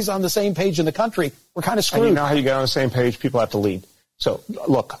everybody's on the same page in the country, we're kind of screwed. And you know how you get on the same page? People have to lead. So,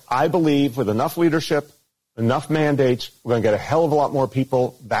 look, I believe with enough leadership, enough mandates, we're going to get a hell of a lot more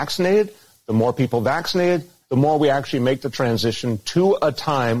people vaccinated. The more people vaccinated, the more we actually make the transition to a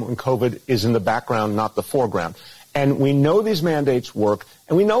time when COVID is in the background, not the foreground. And we know these mandates work,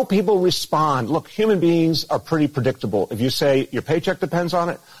 and we know people respond. Look, human beings are pretty predictable. If you say your paycheck depends on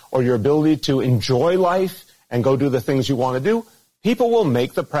it or your ability to enjoy life and go do the things you want to do, people will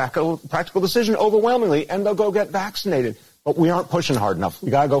make the practical decision overwhelmingly, and they'll go get vaccinated. But we aren't pushing hard enough. We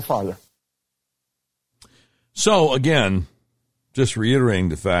got to go farther. So, again, just reiterating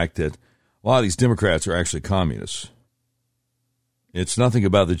the fact that a lot of these Democrats are actually communists. It's nothing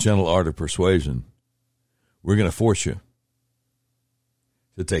about the gentle art of persuasion. We're going to force you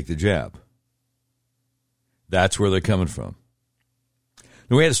to take the jab. That's where they're coming from.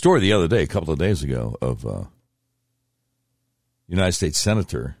 Now, we had a story the other day, a couple of days ago, of United States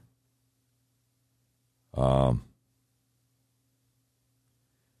Senator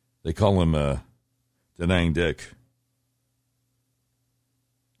they call him Da Nang Dick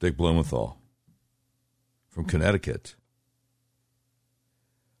Blumenthal from Connecticut,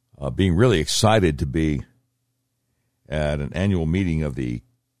 being really excited to be at an annual meeting of the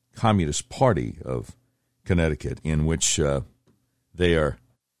Communist Party of Connecticut, in which they are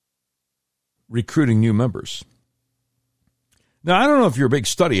recruiting new members. Now, I don't know if you're a big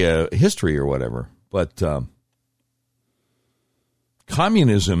study of history or whatever, but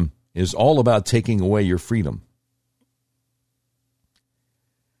communism is all about taking away your freedom.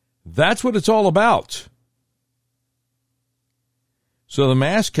 That's what it's all about. So the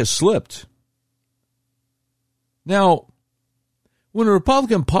mask has slipped. Now, when a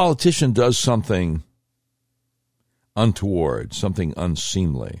Republican politician does something untoward, something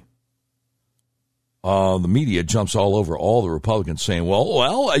unseemly, the media jumps all over all the Republicans saying,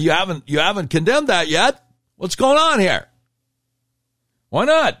 well, you haven't condemned that yet. What's going on here? Why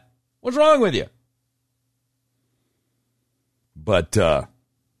not? What's wrong with you? But for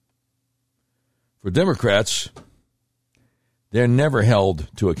Democrats, they're never held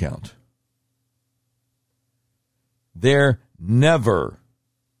to account. They're never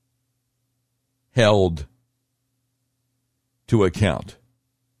held to account.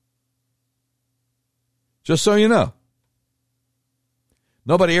 Just so you know.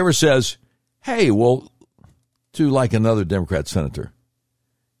 Nobody ever says, hey, well, to like another Democrat senator,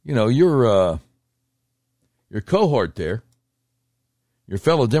 you know, your cohort there, your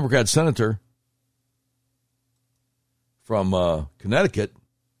fellow Democrat senator from Connecticut,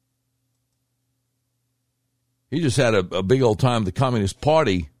 he just had a big old time at the Communist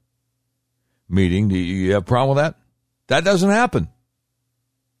Party meeting. Do you have a problem with that? That doesn't happen.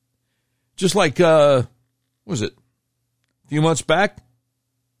 Just like, what was it, a few months back,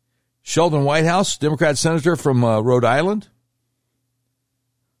 Sheldon Whitehouse, Democrat senator from Rhode Island,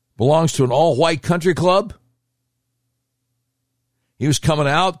 belongs to an all-white country club. He was coming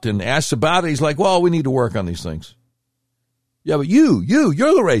out and asked about it. He's like, well, we need to work on these things. Yeah, but you're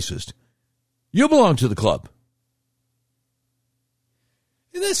the racist. You belong to the club.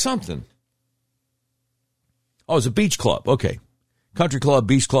 Isn't that something? Oh, it's a beach club. Okay. Country club,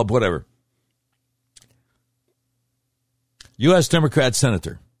 beach club, whatever. U.S. Democrat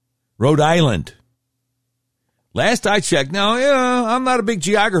senator, Rhode Island. Last I checked, now, I'm not a big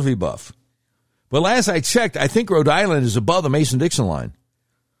geography buff, but last I checked, I think Rhode Island is above the Mason-Dixon line.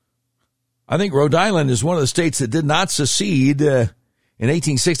 I think Rhode Island is one of the states that did not secede in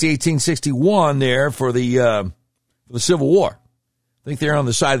 1860, 1861 there for the Civil War. I think they're on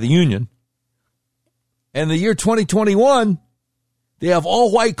the side of the Union. And the year 2021, they have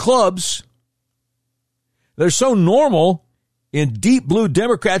all-white clubs. They're so normal in deep blue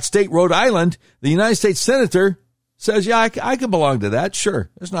Democrat state Rhode Island, the United States Senator says, yeah, I can belong to that. Sure,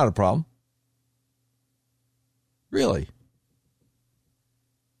 it's not a problem. Really?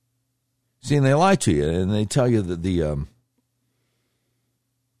 See, and they lie to you, and they tell you that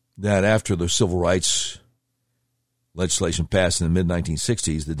that after the civil rights legislation passed in the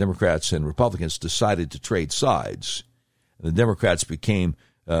mid-1960s, the Democrats and Republicans decided to trade sides. And the Democrats became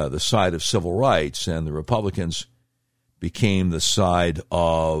the side of civil rights, and the Republicans became the side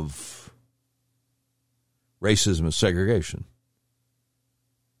of racism and segregation.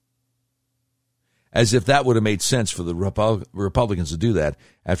 As if that would have made sense for the Republicans to do that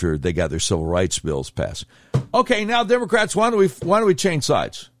after they got their civil rights bills passed. Okay, now Democrats, why don't we change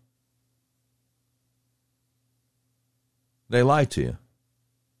sides? They lie to you.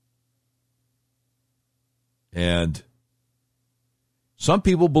 And some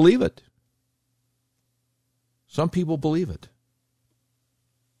people believe it. Some people believe it.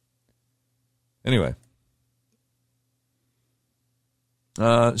 Anyway.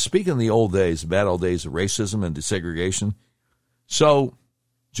 Speaking of the old days, the bad old days of racism and desegregation. So,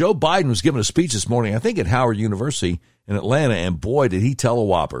 Joe Biden was giving a speech this morning, I think at Howard University in Atlanta, and boy, did he tell a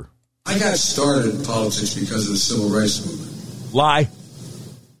whopper. I got started in politics because of the civil rights movement. Lie.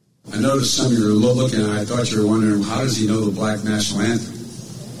 I noticed some of you were looking, and I thought you were wondering, how does he know the black national anthem?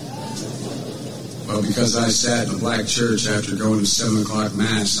 Well, because I sat in a black church after going to 7 o'clock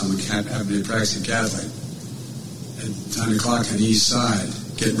Mass, I'm a practicing Catholic, at 10 o'clock on the east side,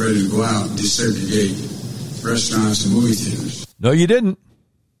 getting ready to go out and desegregate restaurants, and movie theaters. No, you didn't.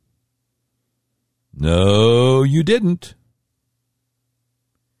 No, you didn't.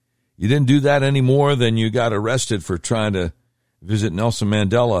 You didn't do that any more than you got arrested for trying to visit Nelson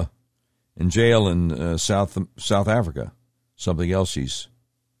Mandela in jail in South Africa. Something else he's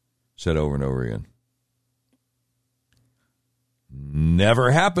said over and over again.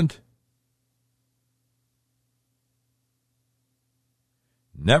 Never happened.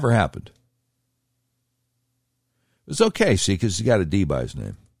 Never happened. It's okay, see, because he got a D by his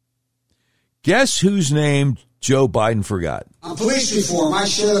name. Guess whose name Joe Biden forgot? On police reform, I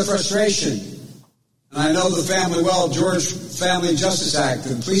share the frustration. And I know the family well, George Family Justice Act,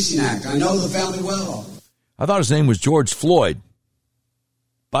 the Policing Act. I know the family well. I thought his name was George Floyd.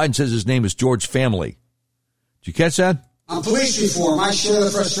 Biden says his name is George Family. Did you catch that? On police reform, I share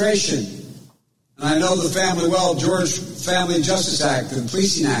the frustration. And I know the family well, George Family Justice Act, the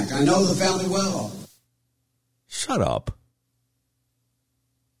Policing Act. I know the family well. Shut up.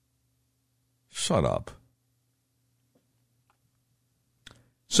 Shut up.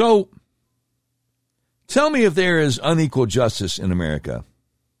 So, tell me if there is unequal justice in America.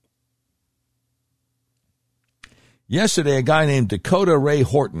 Yesterday, a guy named Dakota Ray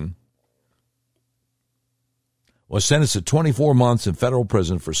Horton was sentenced to 24 months in federal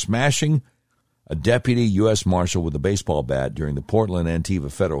prison for smashing a deputy U.S. Marshal with a baseball bat during the Portland Antiva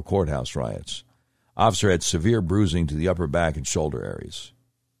federal courthouse riots. Officer had severe bruising to the upper back and shoulder areas.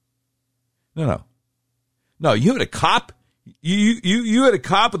 No, you hit a cop? You hit a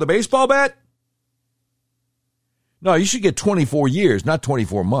cop with a baseball bat? No, you should get 24 years, not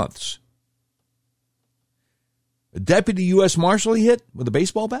 24 months. A deputy U.S. Marshal he hit with a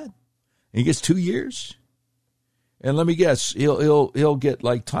baseball bat? And he gets 2 years? And let me guess, he'll get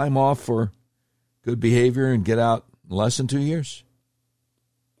like time off for good behavior and get out in less than 2 years?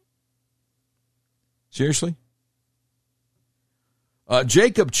 Seriously?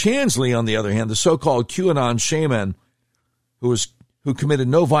 Jacob Chansley, on the other hand, the so-called QAnon shaman who committed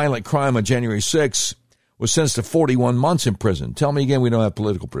no violent crime on January 6th, was sentenced to 41 months in prison. Tell me again we don't have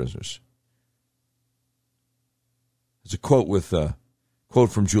political prisoners. There's a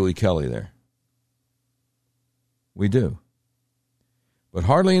quote from Julie Kelly there. We do. But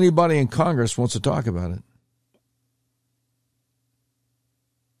hardly anybody in Congress wants to talk about it.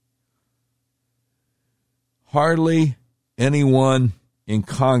 Hardly anyone in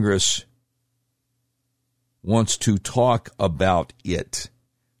Congress wants to talk about it,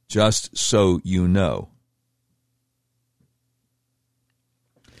 just so you know.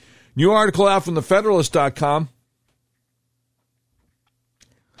 New article out from thefederalist.com.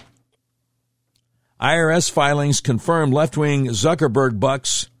 IRS filings confirm left-wing Zuckerberg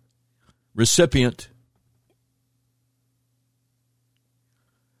bucks recipient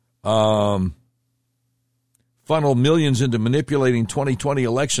funneled millions into manipulating 2020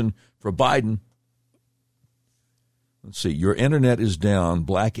 election for Biden. Let's see. Your internet is down.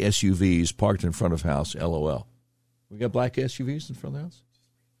 Black SUVs parked in front of house. LOL. We got black SUVs in front of the house?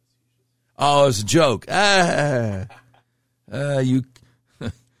 Oh, it's a joke.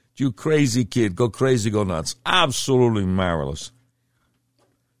 You crazy kid. Go crazy, go nuts. Absolutely marvelous.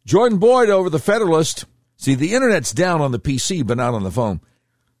 Jordan Boyd over the Federalist. See, the internet's down on the PC, but not on the phone.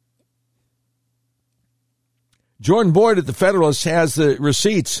 Jordan Boyd at the Federalist has the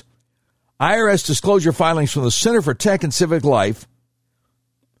receipts. IRS disclosure filings from the Center for Tech and Civic Life,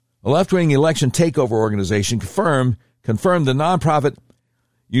 a left-wing election takeover organization, confirmed the nonprofit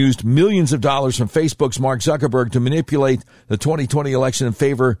used millions of dollars from Facebook's Mark Zuckerberg to manipulate the 2020 election in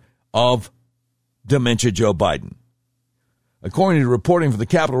favor of dementia Joe Biden. According to reporting from the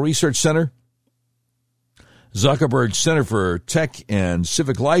Capital Research Center, Zuckerberg's Center for Tech and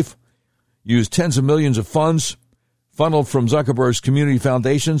Civic Life used tens of millions of funds funneled from Zuckerberg's community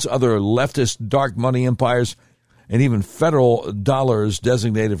foundations, other leftist dark money empires, and even federal dollars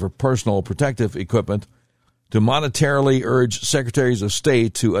designated for personal protective equipment to monetarily urge secretaries of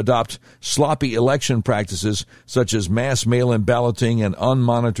state to adopt sloppy election practices such as mass mail-in balloting and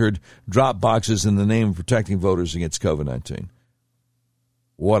unmonitored drop boxes in the name of protecting voters against COVID-19.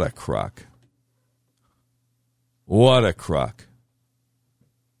 What a crock. What a crock.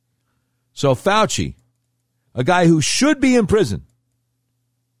 So Fauci, a guy who should be in prison,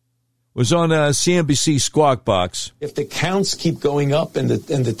 was on a CNBC Squawk Box. If the counts keep going up and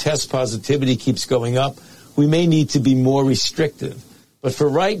the test positivity keeps going up, we may need to be more restrictive. But for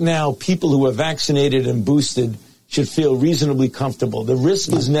right now, people who are vaccinated and boosted should feel reasonably comfortable. The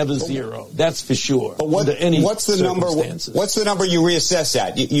risk is never zero. That's for sure. But what's the number? What's the number you reassess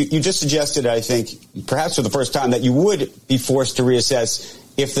at? You just suggested, I think, perhaps for the first time, that you would be forced to reassess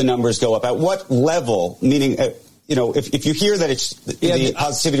if the numbers go up? At what level, meaning, if you hear that the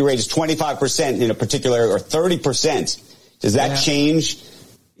positivity rate is 25% in a particular area or 30%, does that change?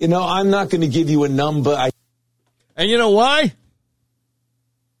 I'm not going to give you a number. And you know why?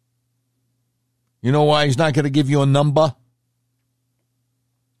 You know why he's not going to give you a number?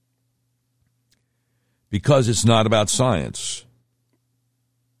 Because it's not about science.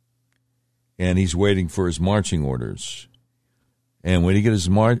 And he's waiting for his marching orders. And when he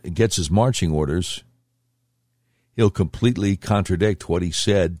gets his marching orders, he'll completely contradict what he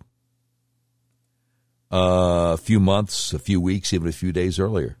said a few months, a few weeks, even a few days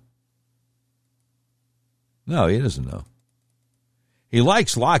earlier. No, he doesn't know. He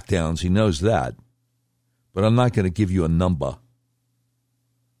likes lockdowns. He knows that. But I'm not going to give you a number.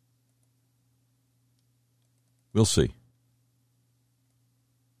 We'll see.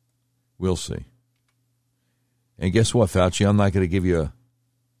 We'll see. And guess what, Fauci? I'm not going to give you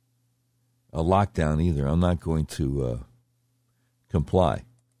a lockdown either. I'm not going to comply.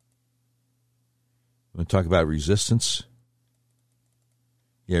 I'm going to talk about resistance.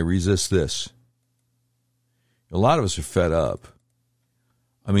 Yeah, resist this. A lot of us are fed up.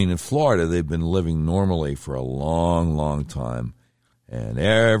 I mean, in Florida, they've been living normally for a long, long time, and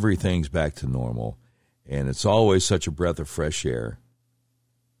everything's back to normal. And it's always such a breath of fresh air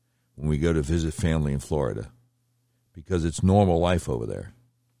when we go to visit family in Florida because it's normal life over there.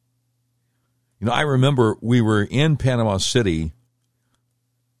 I remember we were in Panama City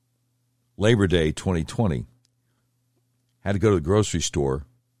Labor Day 2020. Had to go to the grocery store.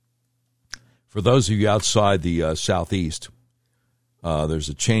 For those of you outside the Southeast, there's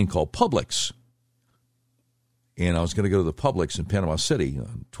a chain called Publix. And I was going to go to the Publix in Panama City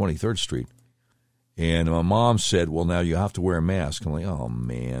on 23rd Street. And my mom said, well, now you have to wear a mask. I'm like, oh,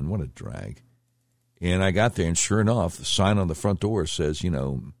 man, what a drag. And I got there, and sure enough, the sign on the front door says,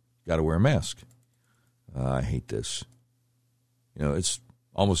 got to wear a mask. I hate this. It's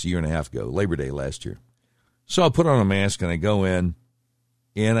almost a year and a half ago, Labor Day last year. So I put on a mask, and I go in,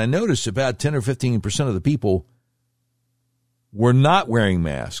 and I noticed about 10 or 15% of the people were not wearing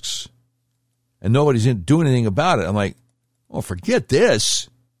masks, and nobody's doing anything about it. I'm like, oh, forget this.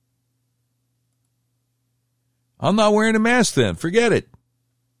 I'm not wearing a mask then. Forget it.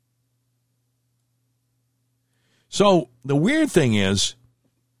 So the weird thing is,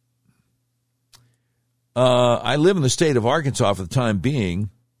 I live in the state of Arkansas for the time being,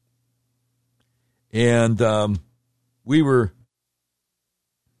 and we were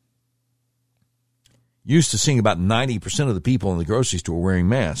used to seeing about 90% of the people in the grocery store wearing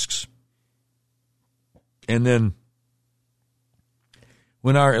masks. And then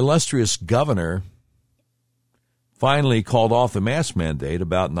when our illustrious governor finally called off the mask mandate,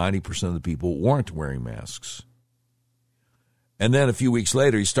 about 90% of the people weren't wearing masks. And then a few weeks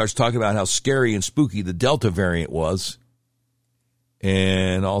later, he starts talking about how scary and spooky the Delta variant was.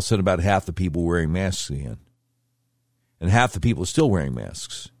 And all of a sudden, about half the people were wearing masks again. And half the people are still wearing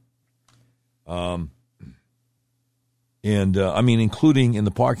masks. Including in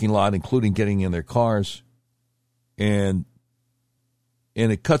the parking lot, including getting in their cars. And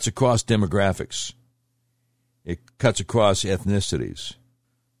it cuts across demographics. It cuts across ethnicities.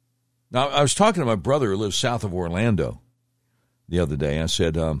 Now, I was talking to my brother who lives south of Orlando the other day. I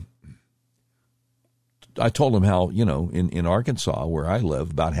said, I told him how, in Arkansas, where I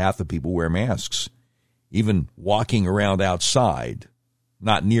live, about half the people wear masks, even walking around outside,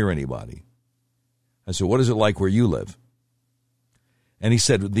 not near anybody. I said, what is it like where you live? And he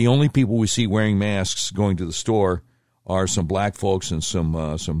said, the only people we see wearing masks going to the store are some black folks and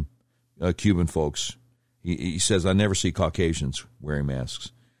some Cuban folks. He says, I never see Caucasians wearing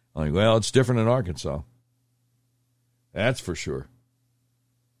masks. I'm like, well, it's different in Arkansas. That's for sure.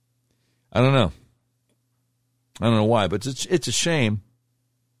 I don't know. I don't know why, but it's a shame.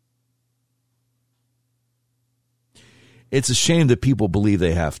 It's a shame that people believe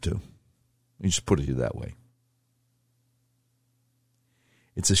they have to. Let me just put it that way.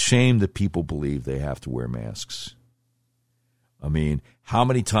 It's a shame that people believe they have to wear masks. I mean, how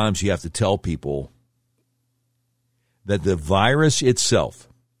many times do you have to tell people that the virus itself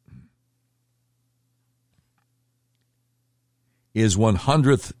is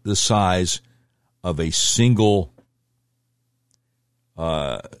 1/100th the size of a single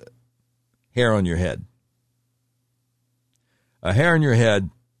hair on your head. A hair on your head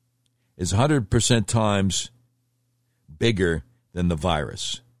is 100% times bigger than the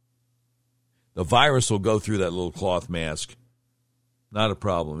virus. The virus will go through that little cloth mask. Not a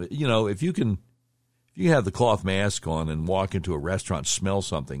problem. If you have the cloth mask on and walk into a restaurant, smell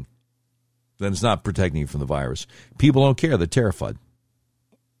something, then it's not protecting you from the virus. People don't care. They're terrified.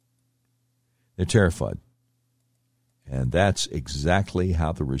 They're terrified. And that's exactly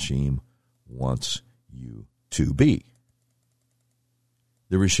how the regime wants you to be.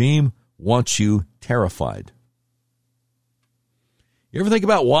 The regime wants you terrified. You ever think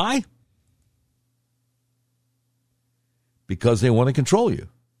about why? Because they want to control you.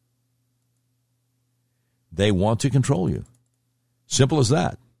 They want to control you. Simple as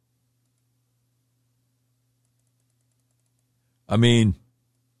that. I mean,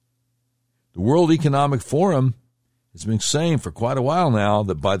 the World Economic Forum has been saying for quite a while now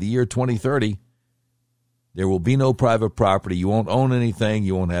that by the year 2030, there will be no private property. You won't own anything.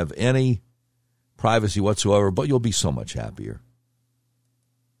 You won't have any privacy whatsoever, but you'll be so much happier.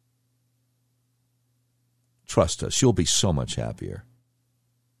 Trust us, you'll be so much happier.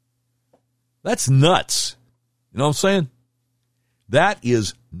 That's nuts. You know what I'm saying? That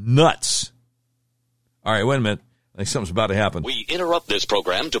is nuts. All right, wait a minute. I think something's about to happen. We interrupt this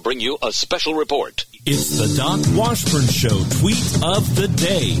program to bring you a special report. It's the Doc Washburn Show Tweet of the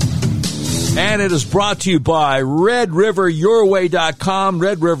Day. And it is brought to you by RedRiverYourWay.com.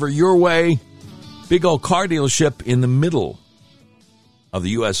 Red River Your Way, big old car dealership in the middle of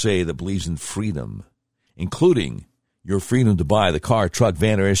the USA that believes in freedom, including your freedom to buy the car, truck,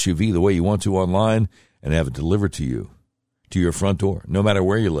 van, or SUV the way you want to online and have it delivered to you, to your front door, no matter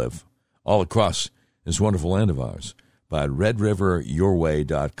where you live, all across this wonderful land of ours, by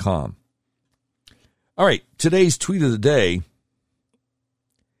RedRiverYourWay.com. All right, today's tweet of the day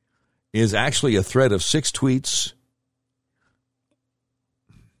is actually a thread of 6 tweets.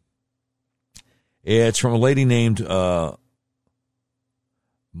 It's from a lady named Mario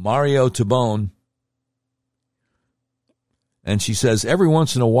Tabone. And she says, every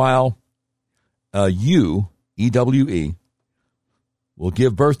once in a while, you, E-W-E, will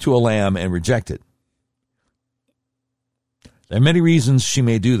give birth to a lamb and reject it. There are many reasons she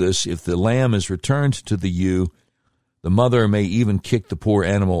may do this. If the lamb is returned to the ewe, the mother may even kick the poor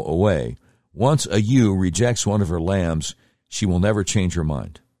animal away. Once a ewe rejects one of her lambs, she will never change her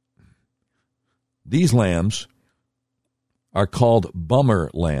mind. These lambs are called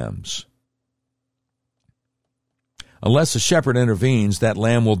bummer lambs. Unless a shepherd intervenes, that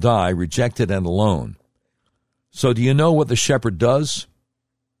lamb will die, rejected and alone. So do you know what the shepherd does?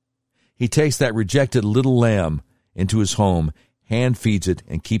 He takes that rejected little lamb into his home, hand feeds it,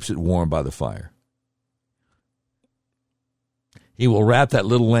 and keeps it warm by the fire. He will wrap that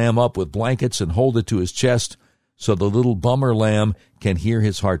little lamb up with blankets and hold it to his chest so the little bummer lamb can hear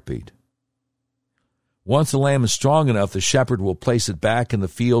his heartbeat. Once the lamb is strong enough, the shepherd will place it back in the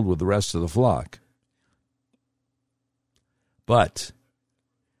field with the rest of the flock. But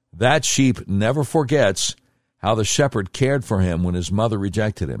that sheep never forgets how the shepherd cared for him when his mother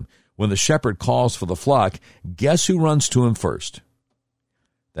rejected him. When the shepherd calls for the flock, guess who runs to him first?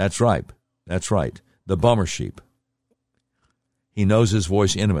 That's right. The bummer sheep. He knows his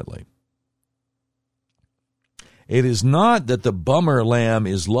voice intimately. It is not that the bummer lamb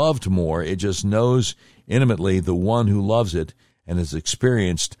is loved more. It just knows intimately the one who loves it and has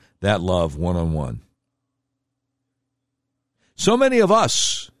experienced that love one-on-one. So many of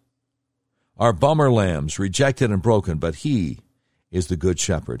us are bummer lambs, rejected and broken, but he is the good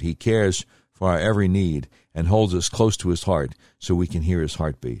shepherd. He cares for our every need and holds us close to his heart so we can hear his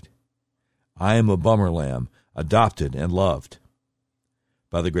heartbeat. I am a bummer lamb, adopted and loved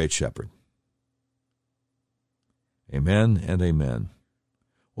by the great shepherd. Amen and amen.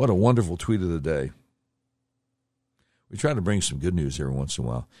 What a wonderful tweet of the day. We try to bring some good news every once in a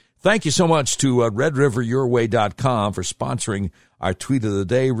while. Thank you so much to RedRiverYourWay.com for sponsoring our tweet of the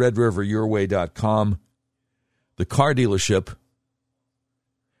day, RedRiverYourWay.com, the car dealership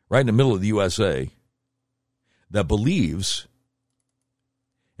right in the middle of the USA that believes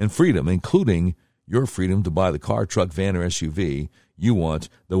in freedom, including your freedom to buy the car, truck, van, or SUV you want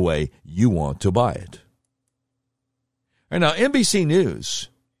the way you want to buy it. All right, now, NBC News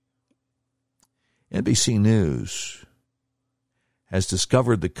has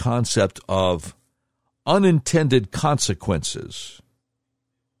discovered the concept of unintended consequences.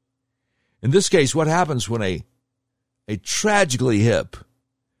 In this case, what happens when a tragically hip,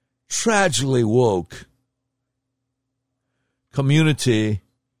 tragically woke community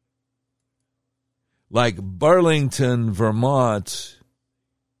like Burlington, Vermont,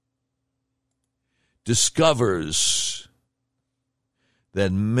 discovers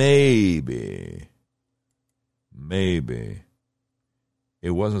that maybe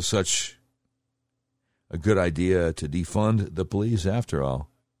it wasn't such a good idea to defund the police after all.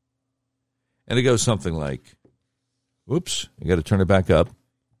 And it goes something like, oops, I got to turn it back up.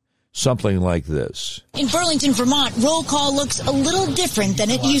 something like this. In Burlington, Vermont, roll call looks a little different than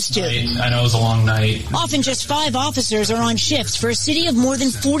it used to. I know it was a long night. Often just 5 officers are on shifts for a city of more than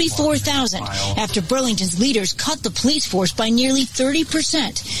 44,000 after Burlington's leaders cut the police force by nearly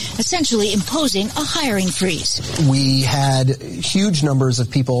 30%, essentially imposing a hiring freeze. We had huge numbers of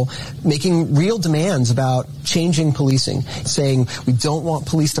people making real demands about changing policing, saying we don't want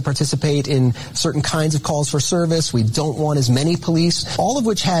police to participate in certain kinds of calls for service. We don't want as many police, all of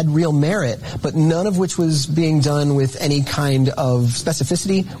which had real merit, but none of which was being done with any kind of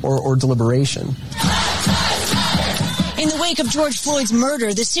specificity or deliberation. In the wake of George Floyd's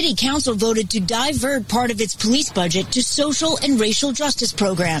murder, the city council voted to divert part of its police budget to social and racial justice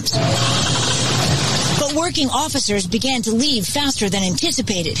programs. But working officers began to leave faster than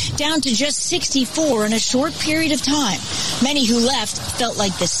anticipated, down to just 64 in a short period of time. Many who left felt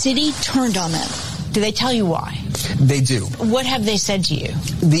like the city turned on them. Do they tell you why? They do. What have they said to you?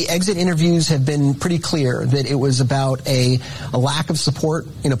 The exit interviews have been pretty clear that it was about a lack of support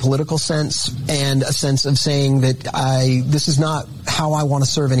in a political sense and a sense of saying that this is not how I want to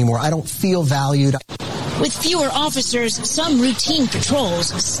serve anymore. I don't feel valued. With fewer officers, some routine patrols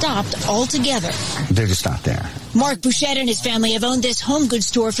stopped altogether. They're just not there. Mark Bouchette and his family have owned this home goods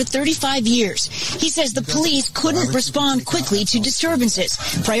store for 35 years. He says the police couldn't respond quickly to disturbances,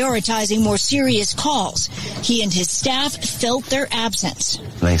 prioritizing more serious calls. He and his staff felt their absence.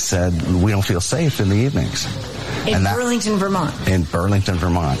 They said, we don't feel safe in the evenings. In Burlington, Vermont. In Burlington,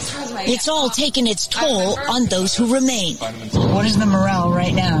 Vermont. It's all taken its toll on those who remain. What is the morale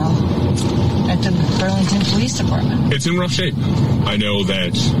right now at the Burlington Police Department? It's in rough shape. I know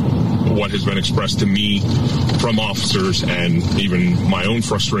that what has been expressed to me from officers and even my own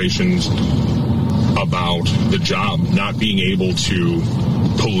frustrations about the job, not being able to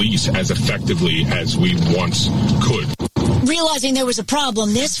police as effectively as we once could. Realizing there was a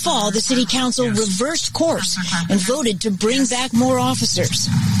problem this fall, the city council reversed course and voted to bring back more officers.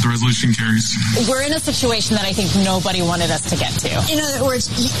 The resolution carries. We're in a situation that I think nobody wanted us to get to. In other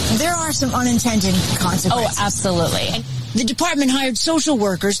words, there are some unintended consequences. Oh, absolutely. The department hired social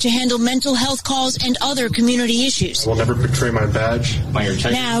workers to handle mental health calls and other community issues. I will never betray my badge.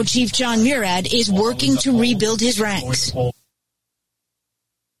 Now, Chief John Murad is working to rebuild his ranks.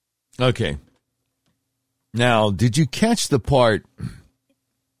 Okay. Now, did you catch the part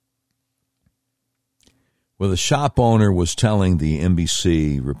where the shop owner was telling the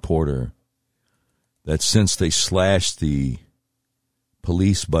NBC reporter that since they slashed the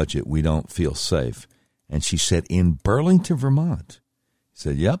police budget, we don't feel safe? And she said, in Burlington, Vermont. He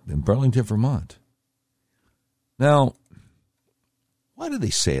said, yep, in Burlington, Vermont. Now, why do they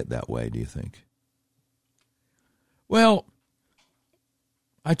say it that way, do you think? Well,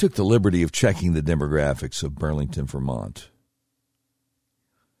 I took the liberty of checking the demographics of Burlington, Vermont.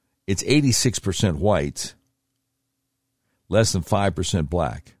 It's 86% white, less than 5%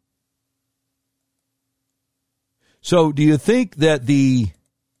 black. So do you think that the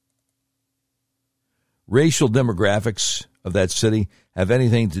racial demographics of that city have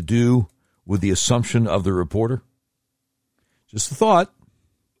anything to do with the assumption of the reporter? Just a thought.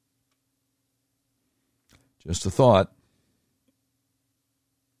 Just a thought.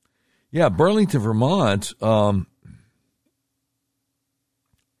 Yeah, Burlington, Vermont, there are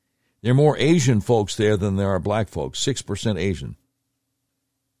more Asian folks there than there are black folks, 6% Asian.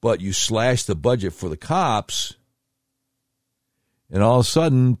 But you slash the budget for the cops, and all of a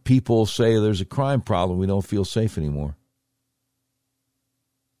sudden people say there's a crime problem, we don't feel safe anymore.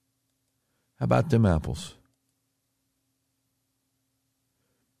 How about them apples?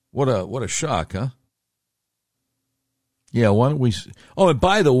 What a shock, huh? Yeah, why don't we... Oh, and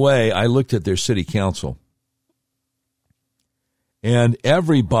by the way, I looked at their city council. And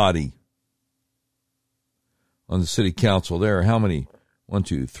everybody on the city council, there are how many? 1,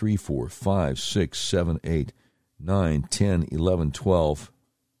 2, 3, 4, 5, 6, 7, 8, 9, 10, 11, 12.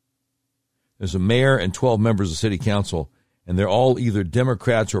 There's a mayor and 12 members of the city council, and they're all either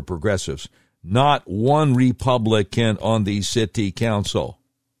Democrats or progressives. Not one Republican on the city council.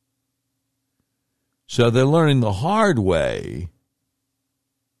 So they're learning the hard way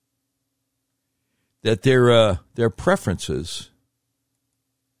that their preferences,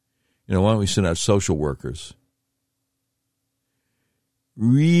 why don't we send out social workers,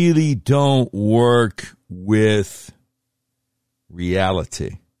 really don't work with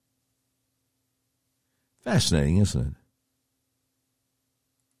reality. Fascinating, isn't it?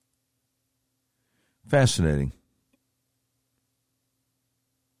 Fascinating.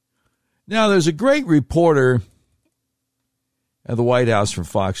 Now, there's a great reporter at the White House from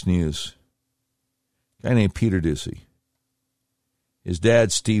Fox News, a guy named Peter Doocy. His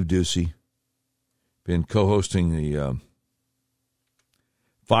dad, Steve Doocy, been co-hosting the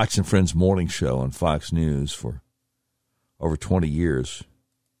Fox and Friends morning show on Fox News for over 20 years.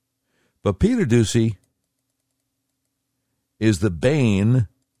 But Peter Doocy is the bane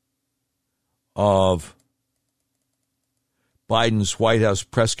of Biden's White House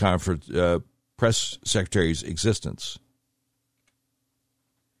press secretary's existence.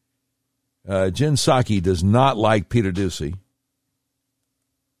 Jen Psaki does not like Peter Doocy,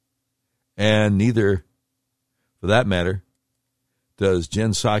 and neither, for that matter, does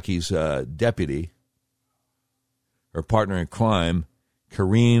Jen Psaki's deputy, her partner in crime,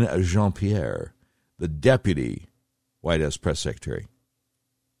 Karine Jean-Pierre, the deputy White House press secretary.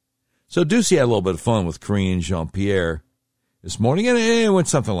 So Doocy had a little bit of fun with Karine Jean-Pierre this morning, and it went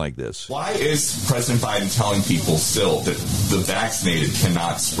something like this. Why is President Biden telling people still that the vaccinated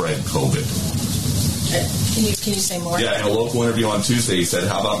cannot spread COVID? Can you say more? Yeah, in a local interview on Tuesday, he said,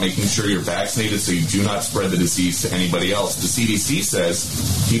 how about making sure you're vaccinated so you do not spread the disease to anybody else? The CDC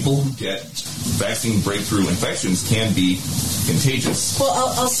says people who get vaccine breakthrough infections can be contagious. Well,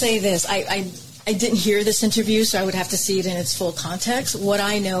 I'll say this. I didn't hear this interview, so I would have to see it in its full context. What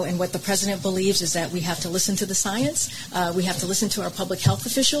I know and what the president believes is that we have to listen to the science. We have to listen to our public health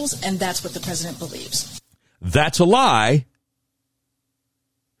officials, and that's what the president believes. That's a lie.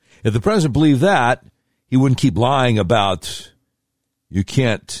 If the president believed that, he wouldn't keep lying about you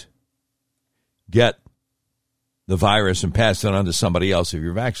can't get the virus and pass it on to somebody else if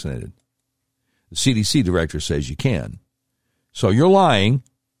you're vaccinated. The CDC director says you can. So you're lying,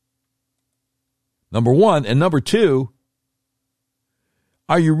 number one. And number two,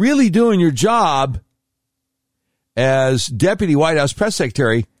 are you really doing your job as deputy White House press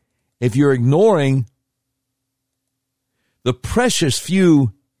secretary if you're ignoring the precious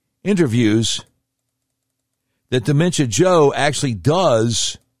few interviews that Dementia Joe actually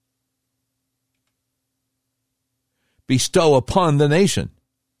does bestow upon the nation?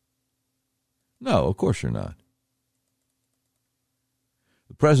 No, of course you're not.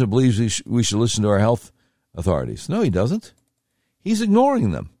 The president believes we should listen to our health authorities. No, he doesn't. He's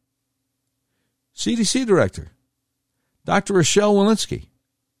ignoring them. CDC director, Dr. Rochelle Walensky,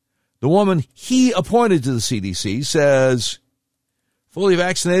 the woman he appointed to the CDC, says fully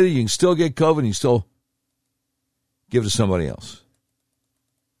vaccinated, you can still get COVID, and you still give it to somebody else.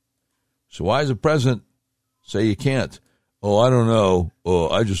 So why does the president say you can't? Oh, I don't know.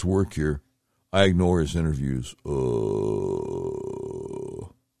 I just work here. I ignore his interviews.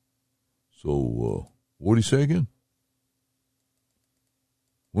 So what did he say again?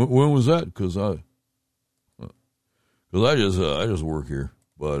 When was that? Because I just work here.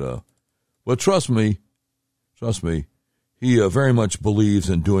 But trust me, he very much believes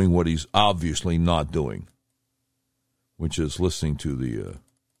in doing what he's obviously not doing, which is listening to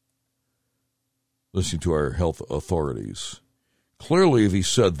our health authorities. Clearly, if he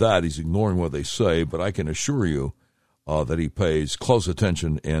said that, he's ignoring what they say, but I can assure you that he pays close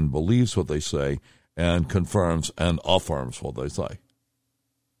attention and believes what they say and confirms and affirms what they say.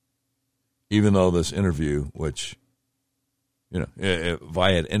 Even though this interview, which, if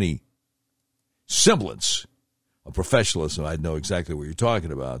I had any semblance of professionalism, I'd know exactly what you're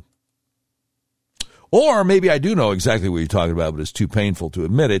talking about. Or maybe I do know exactly what you're talking about, but it's too painful to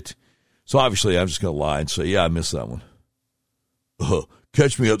admit it. So obviously I'm just going to lie and say, yeah, I missed that one.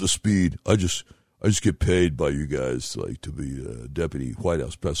 Catch me up to speed. I just get paid by you guys to be deputy White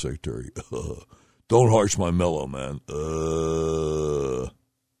House press secretary. Don't harsh my mellow, man.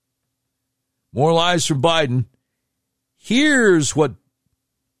 More lies from Biden. Here's what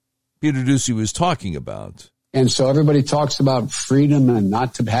Peter Doocy was talking about. And so everybody talks about freedom and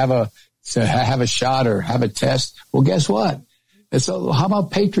not to have a shot or have a test. Well, guess what? How about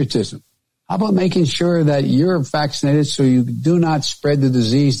patriotism? How about making sure that you're vaccinated so you do not spread the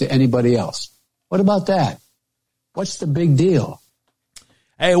disease to anybody else? What about that? What's the big deal?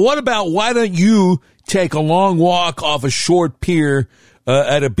 Hey, what about why don't you take a long walk off a short pier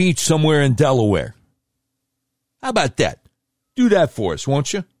at a beach somewhere in Delaware? How about that? Do that for us,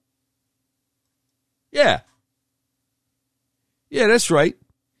 won't you? Yeah. Yeah, that's right.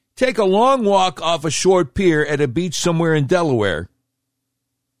 Take a long walk off a short pier at a beach somewhere in Delaware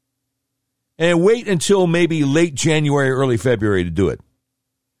and wait until maybe late January, early February to do it.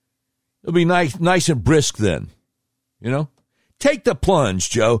 It'll be nice and brisk then, Take the plunge,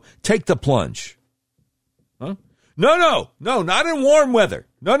 Joe. Take the plunge. Huh? No, not in warm weather.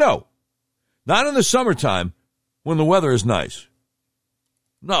 No. Not in the summertime when the weather is nice.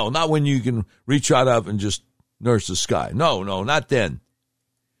 No, not when you can reach out up and just nurse the sky. No, not then.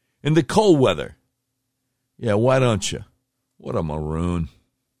 In the cold weather. Yeah, why don't you? What a maroon.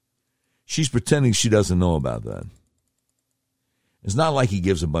 She's pretending she doesn't know about that. It's not like he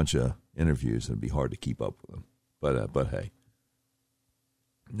gives a bunch of interviews. It'd be hard to keep up with him. But hey.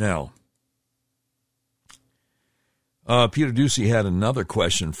 Now, Peter Doocy had another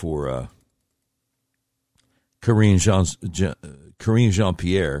question for Karine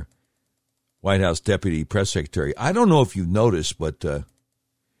Jean-Pierre, White House Deputy Press Secretary. I don't know if you've noticed, but there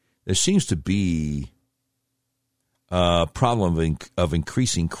seems to be a problem of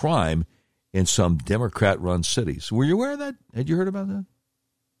increasing crime in some Democrat-run cities. Were you aware of that? Had you heard about that?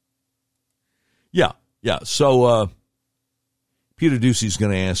 Yeah. So Peter Doocy's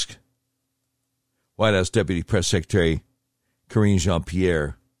going to ask White House Deputy Press Secretary Karine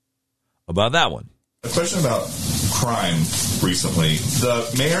Jean-Pierre about that one. A question about crime recently.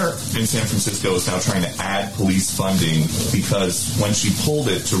 The mayor in San Francisco is now trying to add police funding because when she pulled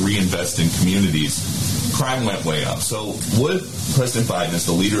it to reinvest in communities, crime went way up. So would President Biden, as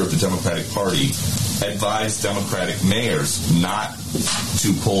the leader of the Democratic Party, advise Democratic mayors not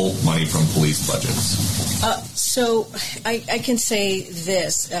to pull money from police budgets? So I can say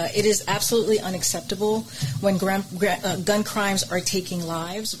this. It is absolutely unacceptable when gun crimes are taking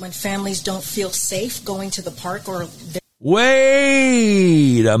lives, when families don't feel safe going to the park or...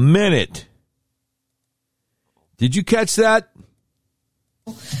 Wait a minute. Did you catch that?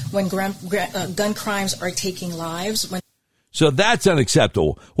 When gun crimes are taking lives. So that's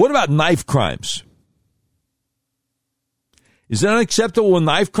unacceptable. What about knife crimes? Is it unacceptable when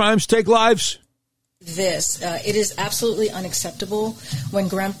knife crimes take lives? It is absolutely unacceptable when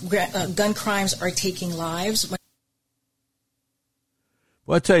gun crimes are taking lives.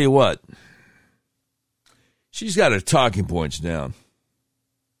 Well, I tell you what. She's got her talking points down.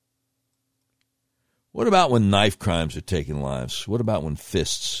 What about when knife crimes are taking lives? What about when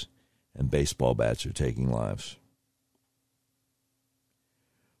fists and baseball bats are taking lives?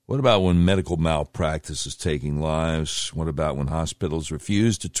 What about when medical malpractice is taking lives? What about when hospitals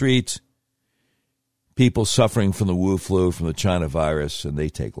refuse to treat people suffering from the Wu flu, from the China virus, and they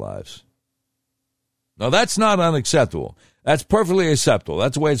take lives? Now, that's not unacceptable. That's perfectly acceptable.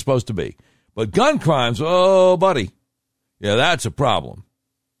 That's the way it's supposed to be. But gun crimes, oh, buddy, yeah, that's a problem.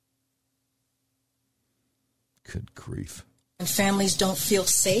 Good grief. And families don't feel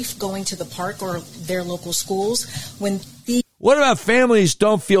safe going to the park or their local schools. What about families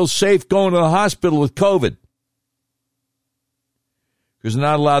don't feel safe going to the hospital with COVID? Because they're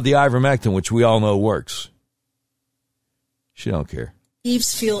not allowed the ivermectin, which we all know works. She don't care.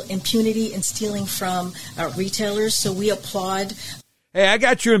 Thieves feel impunity in stealing from retailers, so we applaud. Hey, I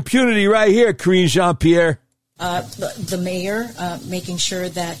got your impunity right here, Karine Jean-Pierre. The mayor making sure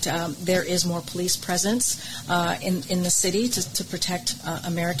that there is more police presence in the city to protect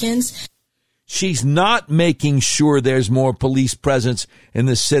Americans. She's not making sure there's more police presence in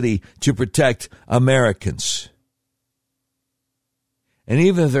the city to protect Americans. And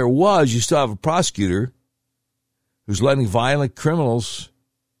even if there was, you still have a prosecutor who's letting violent criminals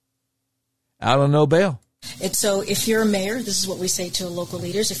out on no bail. And so if you're a mayor, this is what we say to local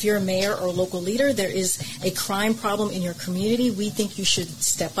leaders, if you're a mayor or a local leader, there is a crime problem in your community, we think you should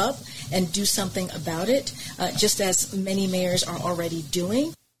step up and do something about it, just as many mayors are already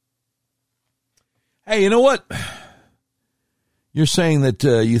doing. Hey, you know what? You're saying that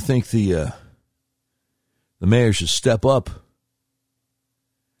you think the mayor should step up.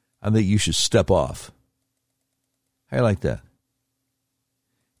 I think you should step off. How you like that?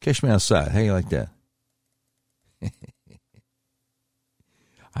 Catch me outside. How you like that?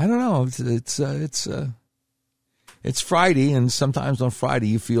 I don't know. It's Friday, and sometimes on Friday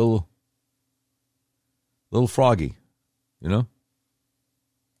you feel a little froggy, you know?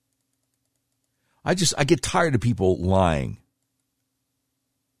 I get tired of people lying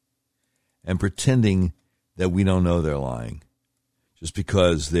and pretending that we don't know they're lying just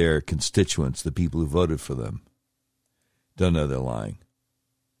because their constituents, the people who voted for them, don't know they're lying.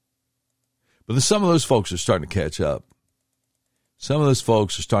 But some of those folks are starting to catch up. Some of those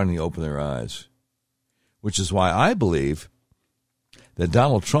folks are starting to open their eyes, which is why I believe that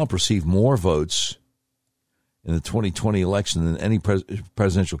Donald Trump received more votes in the 2020 election than any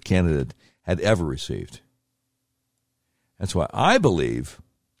presidential candidate had ever received. That's why I believe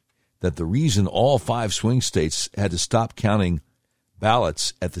that the reason all 5 swing states had to stop counting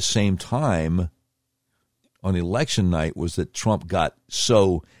ballots at the same time on election night was that Trump got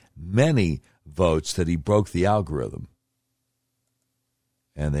so many votes that he broke the algorithm.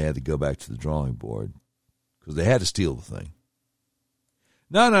 And they had to go back to the drawing board because they had to steal the thing.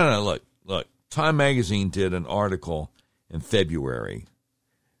 No. Look. Time Magazine did an article in February,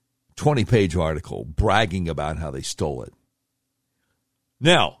 20-page article, bragging about how they stole it.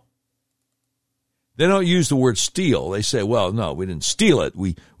 Now, they don't use the word steal. They say, well, no, we didn't steal it.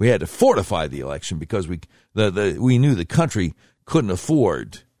 We had to fortify the election because we knew the country couldn't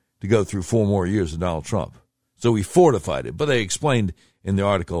afford to go through 4 more years of Donald Trump. So we fortified it. But they explained in the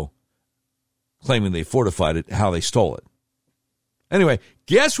article, claiming they fortified it, how they stole it. Anyway,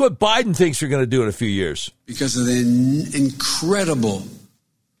 guess what Biden thinks you're going to do in a few years? Because of the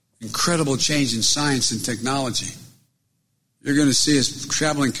incredible change in science and technology. You're going to see us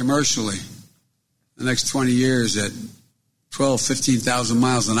traveling commercially the next 20 years at 15,000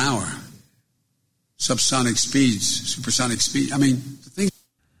 miles an hour. Subsonic speeds, supersonic speed. I mean, the thing.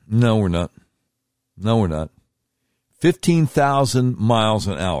 No, we're not. 15,000 miles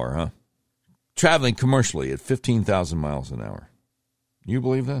an hour, huh? Traveling commercially at 15,000 miles an hour. You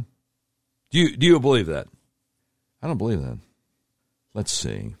believe that? Do you believe that? I don't believe that. Let's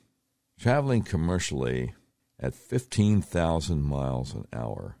see. Traveling commercially at 15,000 miles an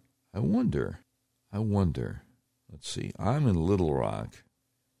hour. I wonder. Let's see. I'm in Little Rock,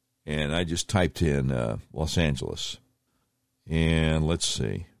 and I just typed in Los Angeles. And let's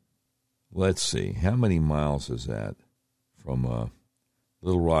see. How many miles is that from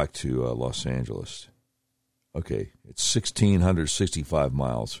Little Rock to Los Angeles? Okay, it's 1,665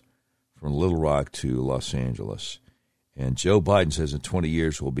 miles from Little Rock to Los Angeles. And Joe Biden says in 20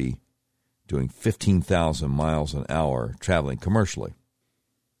 years we'll be doing 15,000 miles an hour traveling commercially.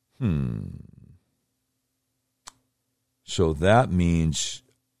 So that means,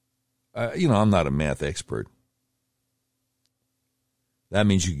 I'm not a math expert. That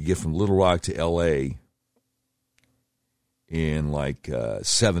means you could get from Little Rock to L.A. in like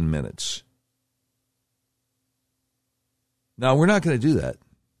 7 minutes. Now, we're not going to do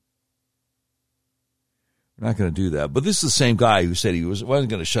that. But this is the same guy who said he wasn't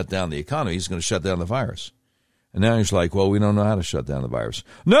going to shut down the economy. He's going to shut down the virus. And now he's like, well, we don't know how to shut down the virus.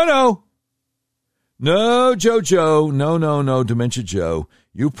 No, Joe. No, Dementia Joe.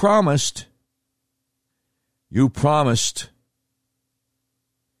 You promised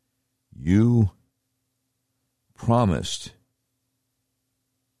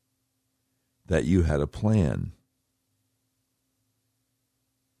that you had a plan.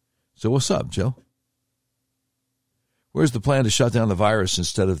 So what's up, Joe? Where's the plan to shut down the virus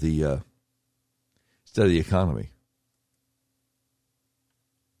instead of the economy?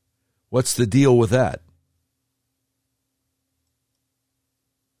 What's the deal with that?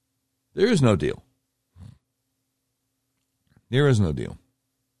 There is no deal. There is no deal.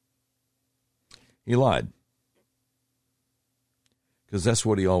 He lied. Because that's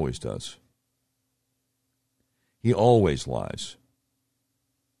what he always does. He always lies.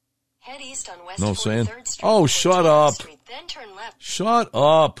 Head east on West No saying? 43rd Street. Oh, shut up. Street, then turn left. Shut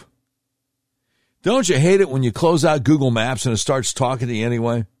up. Don't you hate it when you close out Google Maps and it starts talking to you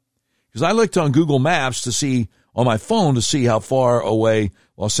anyway? Because I looked on Google Maps to see, on my phone, to see how far away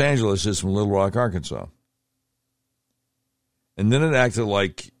Los Angeles is from Little Rock, Arkansas. And then it acted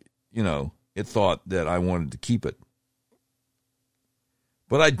like, it thought that I wanted to keep it.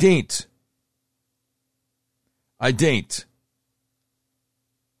 But I didn't.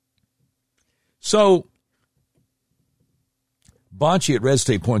 So, Bonchi at Red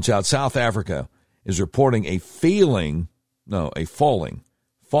State points out South Africa is reporting a falling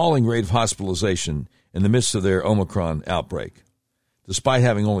rate of hospitalization in the midst of their Omicron outbreak. Despite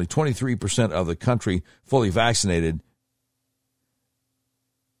having only 23% of the country fully vaccinated,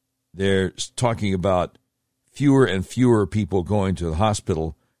 they're talking about fewer and fewer people going to the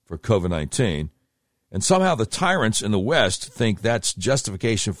hospital for COVID-19. And somehow the tyrants in the West think that's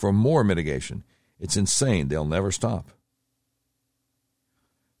justification for more mitigation. It's insane. They'll never stop.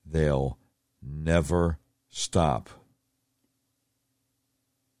 They'll never stop.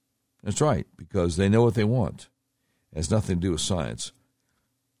 That's right, because they know what they want. It has nothing to do with science.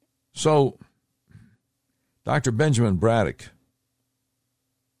 So, Dr. Benjamin Braddock,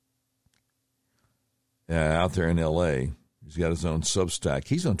 out there in L.A., he's got his own Substack.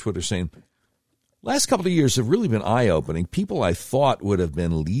 He's on Twitter saying, last couple of years have really been eye-opening. People I thought would have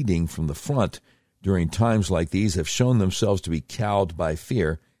been leading from the front during times like these have shown themselves to be cowed by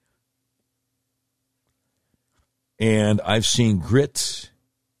fear. And I've seen grit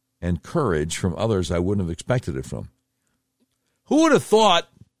and courage from others I wouldn't have expected it from. Who would have thought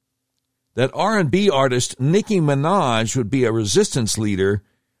that R&B artist Nicki Minaj would be a resistance leader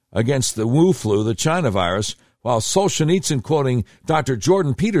against the Wu flu, the China virus, while Solzhenitsyn, quoting Dr.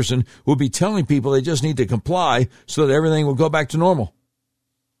 Jordan Peterson, would be telling people they just need to comply so that everything will go back to normal?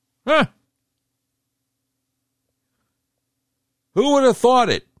 Huh? Who would have thought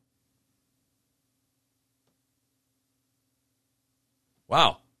it?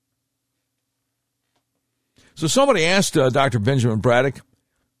 Wow. So somebody asked Dr. Benjamin Braddock,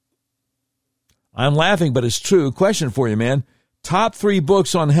 I'm laughing, but it's true. Question for you, man. Top 3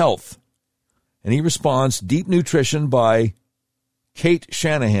 books on health. And he responds, Deep Nutrition by Kate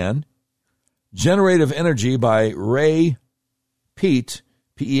Shanahan, Generative Energy by Ray Peat,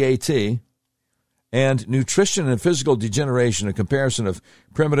 P-E-A-T, and Nutrition and Physical Degeneration, a comparison of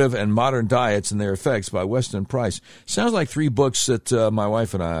primitive and modern diets and their effects by Weston Price. Sounds like 3 books that my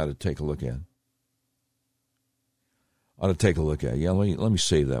wife and I ought to take a look at. Yeah, let me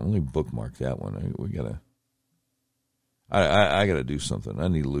save that. Let me bookmark that one. I gotta do something. I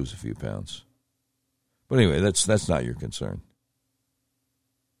need to lose a few pounds. But anyway, that's not your concern.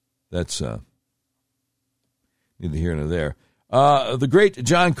 That's neither here nor there. The great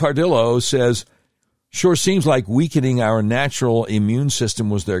John Cardillo says, sure seems like weakening our natural immune system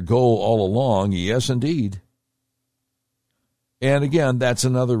was their goal all along. Yes, indeed. And again, that's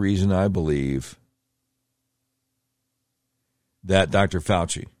another reason I believe that Dr.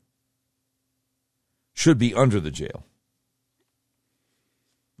 Fauci should be under the jail.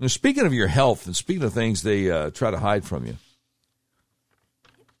 Now, speaking of your health and speaking of things they try to hide from you,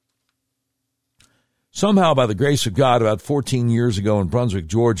 somehow, by the grace of God, about 14 years ago in Brunswick,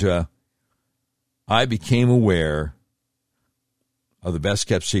 Georgia, I became aware of the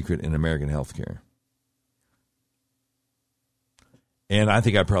best-kept secret in American healthcare. And I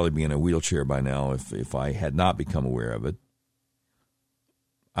think I'd probably be in a wheelchair by now if I had not become aware of it.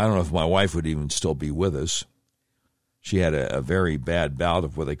 I don't know if my wife would even still be with us. She had a very bad bout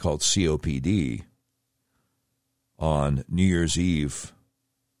of what they called COPD on New Year's Eve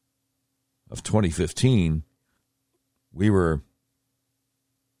of 2015. We were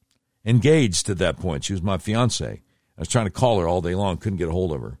engaged at that point. She was my fiance. I was trying to call her all day long, couldn't get a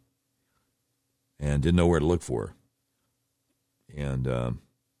hold of her, and didn't know where to look for her. And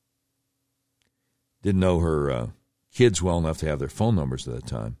didn't know her kids well enough to have their phone numbers at that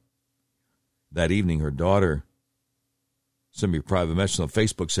time. That evening, her daughter sent me a private message on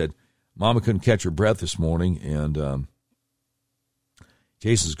Facebook, said, Mama couldn't catch her breath this morning, and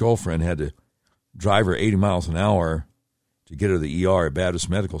Jason's girlfriend had to drive her 80 miles an hour to get her to the ER at Baptist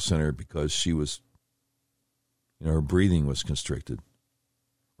Medical Center because she was, her breathing was constricted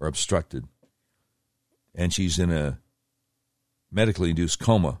or obstructed. And she's in a medically induced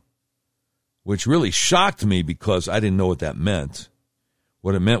coma, which really shocked me because I didn't know what that meant.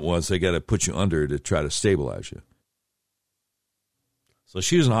 What it meant was they got to put you under to try to stabilize you. So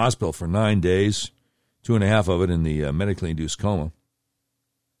she was in the hospital for 9 days, 2.5 of it in the medically induced coma.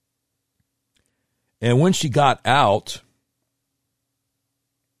 And when she got out,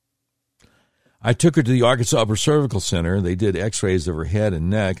 I took her to the Arkansas Upper Cervical Center. They did x-rays of her head and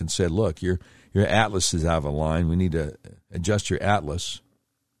neck and said, look, your atlas is out of line. We need to adjust your atlas.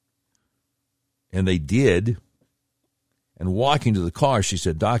 And they did. And walking to the car, she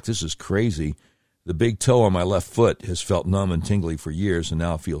said, Doc, this is crazy. The big toe on my left foot has felt numb and tingly for years, and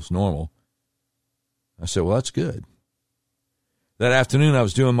now it feels normal. I said, well, that's good. That afternoon, I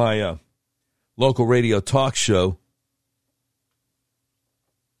was doing my local radio talk show,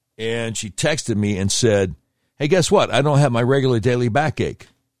 and she texted me and said, hey, guess what? I don't have my regular daily backache.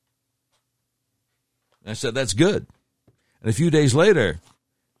 And I said, that's good. And a few days later,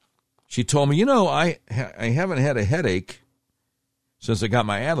 she told me, I haven't had a headache since I got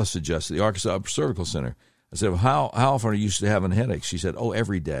my atlas adjusted, the Arkansas Upper Cervical Center. I said, well, how often are you used to having headaches? She said,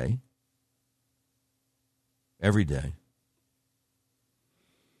 every day. Every day.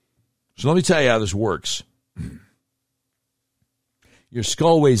 So let me tell you how this works. Your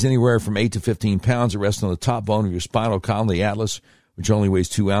skull weighs anywhere from 8 to 15 pounds. It rests on the top bone of your spinal column, the atlas, which only weighs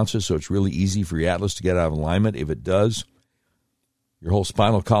 2 ounces, so it's really easy for your atlas to get out of alignment. If it does, your whole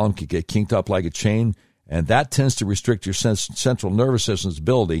spinal column could get kinked up like a chain, and that tends to restrict your central nervous system's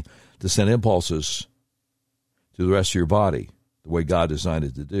ability to send impulses to the rest of your body, the way God designed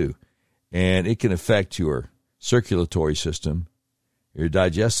it to do. And it can affect your circulatory system, your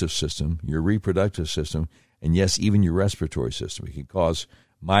digestive system, your reproductive system, and yes, even your respiratory system. It can cause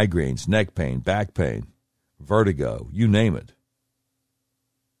migraines, neck pain, back pain, vertigo, you name it.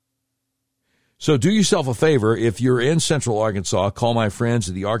 So do yourself a favor. If you're in Central Arkansas, call my friends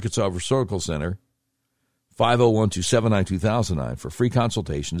at the Arkansas Upper Cervical Center, 501-279-2009, for free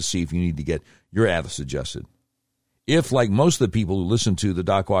consultation to see if you need to get your atlas adjusted. If, like most of the people who listen to the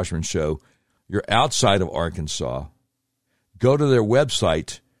Doc Washburn Show, you're outside of Arkansas, go to their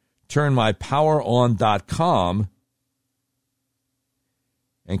website, turnmypoweron.com,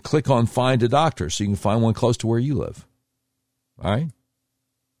 and click on Find a Doctor so you can find one close to where you live. All right?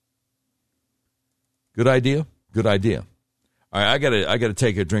 Good idea? Good idea. All right, I gotta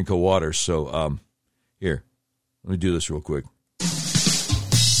take a drink of water. So here, let me do this real quick.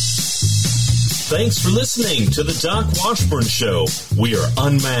 Thanks for listening to the Doc Washburn Show. We are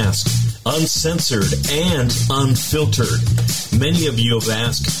unmasked, uncensored, and unfiltered. Many of you have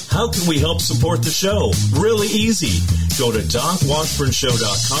asked, how can we help support the show? Really easy. Go to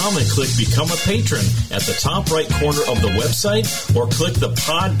DocWashburnShow.com and click Become a Patron at the top right corner of the website, or click the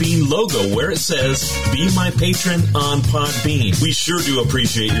Podbean logo where it says, Be My Patron on Podbean. We sure do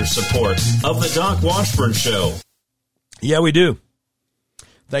appreciate your support of the Doc Washburn Show. Yeah, we do.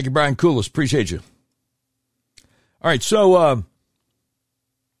 Thank you, Brian Koulis. Appreciate you. All right, so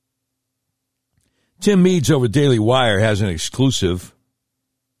Tim Meads over Daily Wire has an exclusive.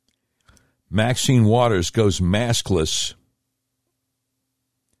 Maxine Waters goes maskless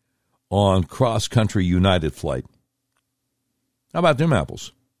on cross-country United flight. How about them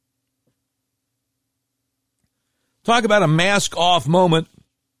apples? Talk about a mask-off moment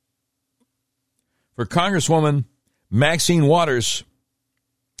for Congresswoman Maxine Waters,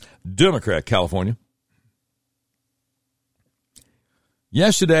 Democrat, California.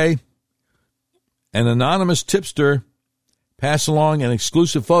 Yesterday, an anonymous tipster passed along an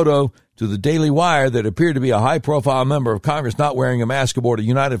exclusive photo to the Daily Wire that appeared to be a high-profile member of Congress not wearing a mask aboard a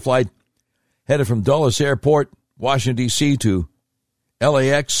United flight headed from Dulles Airport, Washington, D.C. to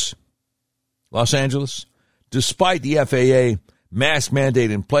LAX, Los Angeles, despite the FAA mask mandate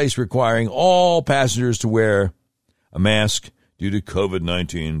in place requiring all passengers to wear a mask due to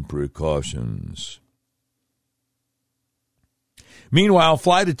COVID-19 precautions. Meanwhile,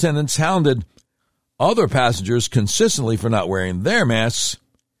 flight attendants hounded other passengers consistently for not wearing their masks,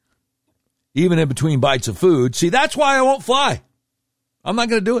 even in between bites of food. See, that's why I won't fly. I'm not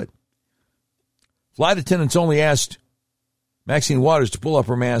going to do it. Flight attendants only asked Maxine Waters to pull up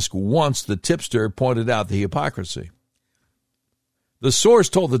her mask once the tipster pointed out the hypocrisy. The source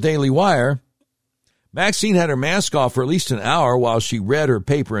told the Daily Wire Maxine had her mask off for at least an hour while she read her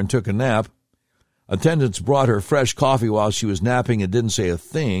paper and took a nap. Attendants brought her fresh coffee while she was napping and didn't say a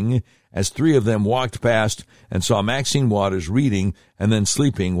thing as three of them walked past and saw Maxine Waters reading and then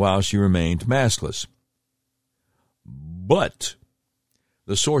sleeping while she remained maskless. But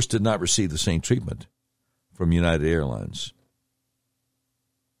the source did not receive the same treatment from United Airlines.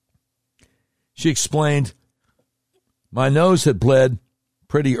 She explained, my nose had bled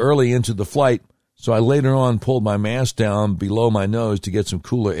pretty early into the flight, so I later on pulled my mask down below my nose to get some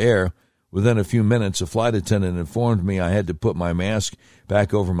cooler air. Within a few minutes, a flight attendant informed me I had to put my mask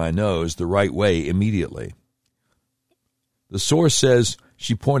back over my nose the right way immediately. The source says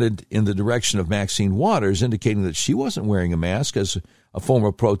she pointed in the direction of Maxine Waters, indicating that she wasn't wearing a mask as a form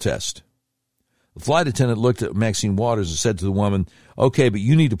of protest. The flight attendant looked at Maxine Waters and said to the woman, okay, but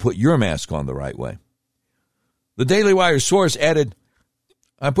you need to put your mask on the right way. The Daily Wire source added,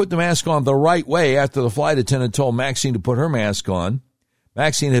 I put the mask on the right way after the flight attendant told Maxine to put her mask on.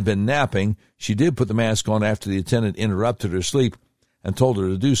 Maxine had been napping. She did put the mask on after the attendant interrupted her sleep and told her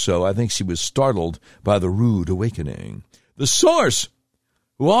to do so. I think she was startled by the rude awakening. The source,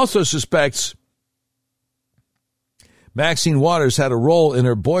 who also suspects Maxine Waters had a role in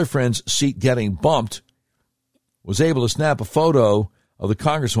her boyfriend's seat getting bumped, was able to snap a photo of the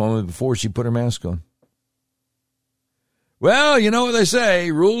Congresswoman before she put her mask on. Well, you know what they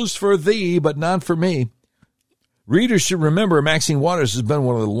say, rules for thee, but not for me. Readers should remember Maxine Waters has been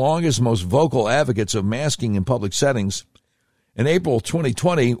one of the longest, most vocal advocates of masking in public settings. In April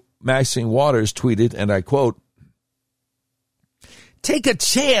 2020, Maxine Waters tweeted, and I quote, take a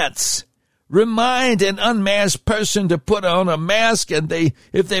chance. Remind an unmasked person to put on a mask, and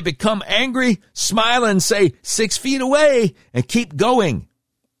if they become angry, smile and say 6 feet away and keep going.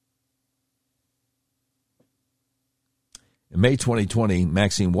 In May 2020,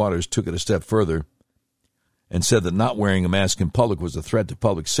 Maxine Waters took it a step further and said that not wearing a mask in public was a threat to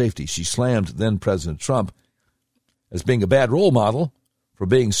public safety. She slammed then-President Trump as being a bad role model for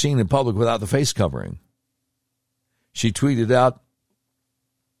being seen in public without the face covering. She tweeted out,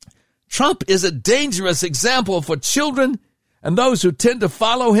 Trump is a dangerous example for children and those who tend to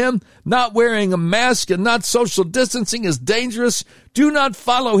follow him. Not wearing a mask and not social distancing is dangerous. Do not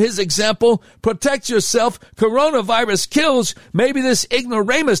follow his example. Protect yourself. Coronavirus kills. Maybe this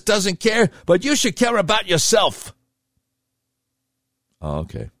ignoramus doesn't care, but you should care about yourself. Oh,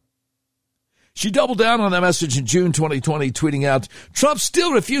 okay. She doubled down on that message in June 2020, tweeting out, Trump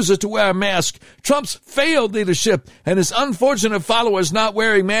still refuses to wear a mask. Trump's failed leadership and his unfortunate followers not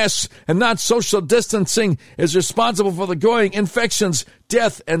wearing masks and not social distancing is responsible for the growing infections,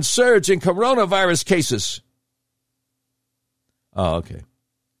 death, and surge in coronavirus cases. Oh, okay.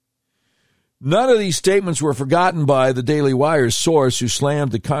 None of these statements were forgotten by the Daily Wire's source, who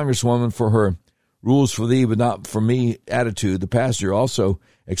slammed the Congresswoman for her rules for thee but not for me attitude. The passenger also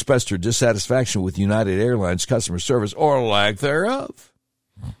expressed her dissatisfaction with United Airlines customer service, or lack thereof.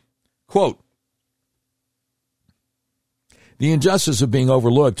 Quote, the injustice of being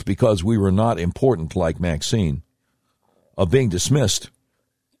overlooked because we were not important like Maxine, of being dismissed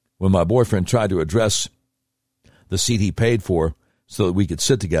when my boyfriend tried to address the seat he paid for so that we could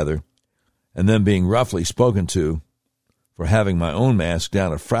sit together, and then being roughly spoken to for having my own mask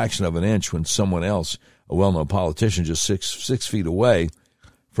down a fraction of an inch when someone else, a well-known politician just six feet away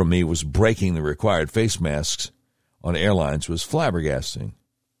from me, was breaking the required face masks on airlines, was flabbergasting.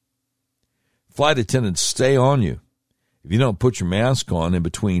 Flight attendants stay on you. If you don't put your mask on in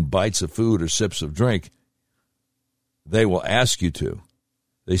between bites of food or sips of drink, they will ask you to.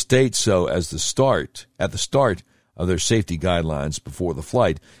 They state so at the start of their safety guidelines before the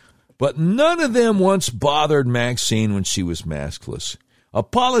flight. But none of them once bothered Maxine when she was maskless. A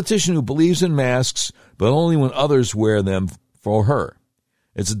politician who believes in masks, but only when others wear them for her.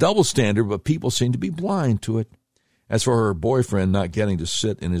 It's a double standard, but people seem to be blind to it. As for her boyfriend not getting to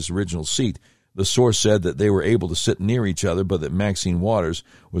sit in his original seat, the source said that they were able to sit near each other, but that Maxine Waters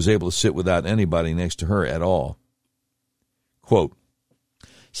was able to sit without anybody next to her at all. Quote,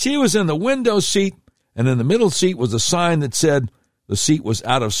 she was in the window seat, and in the middle seat was a sign that said the seat was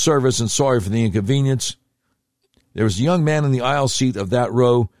out of service and sorry for the inconvenience. There was a young man in the aisle seat of that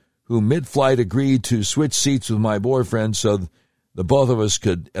row who mid-flight agreed to switch seats with my boyfriend so the both of us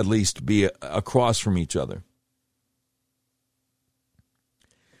could at least be across from each other.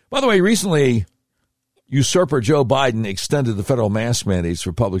 By the way, recently, usurper Joe Biden extended the federal mask mandates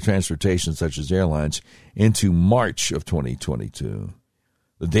for public transportation, such as airlines, into March of 2022.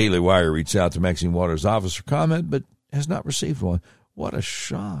 The Daily Wire reached out to Maxine Waters' office for comment, but has not received one. What a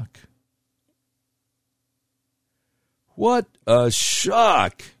shock. What a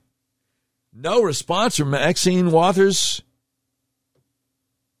shock. No response from Maxine Waters'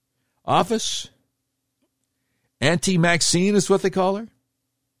 office? Anti-Maxine is what they call her?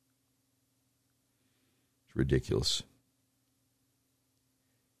 It's ridiculous.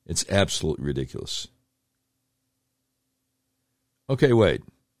 It's absolutely ridiculous. Okay, wait.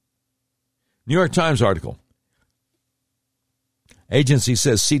 New York Times article. Agency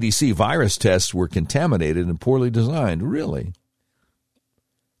says CDC virus tests were contaminated and poorly designed. Really?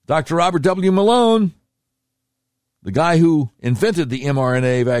 Dr. Robert W. Malone, the guy who invented the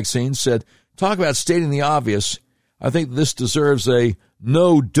mRNA vaccine, said, talk about stating the obvious. I think this deserves a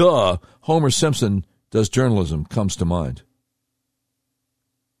no duh. Homer Simpson does journalism comes to mind.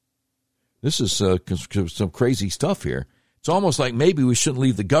 This is some crazy stuff here. It's almost like maybe we shouldn't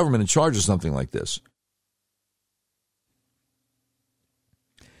leave the government in charge of something like this.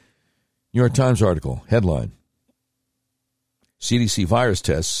 New York Times article, headline, CDC virus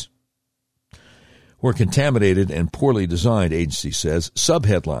tests were contaminated and poorly designed, agency says.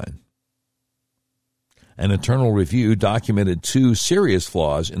 Subheadline, an internal review documented 2 serious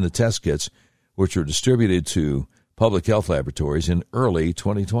flaws in the test kits which were distributed to public health laboratories in early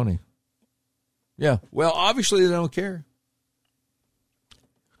 2020. Yeah, well, obviously they don't care.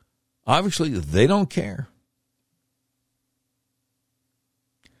 Obviously, they don't care.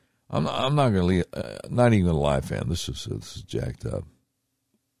 I'm not going to not even going to lie, fam. This is jacked up.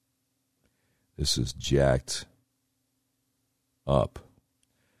 This is jacked up.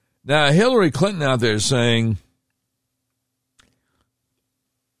 Now, Hillary Clinton out there saying,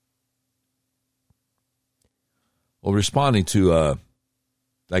 well, responding to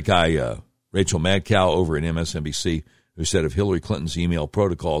that guy, Rachel Madcow over at MSNBC, who said if Hillary Clinton's email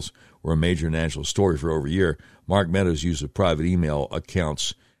protocols were a major national story for over a year, Mark Meadows' use of private email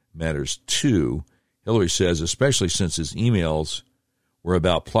accounts matters too. Hillary says, especially since his emails were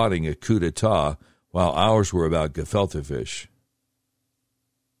about plotting a coup d'etat, while ours were about gefilte fish.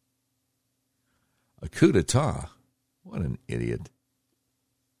 A coup d'etat? What an idiot.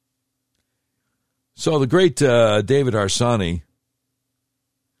 So the great David Harsanyi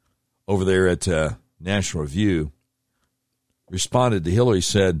over there at National Review responded to Hillary,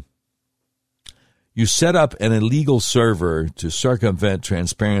 said, you set up an illegal server to circumvent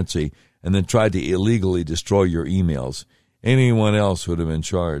transparency and then tried to illegally destroy your emails. Anyone else would have been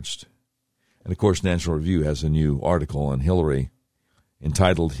charged. And, of course, National Review has a new article on Hillary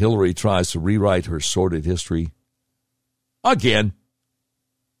entitled, Hillary Tries to Rewrite Her Sordid History Again.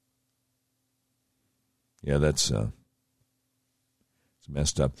 Yeah, that's it's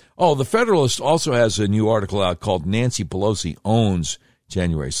messed up. Oh, the Federalist also has a new article out called Nancy Pelosi Owns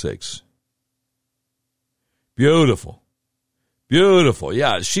January 6th. Beautiful. Beautiful.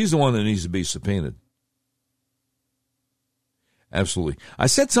 Yeah, she's the one that needs to be subpoenaed. Absolutely. I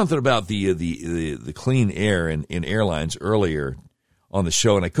said something about the clean air in airlines earlier on the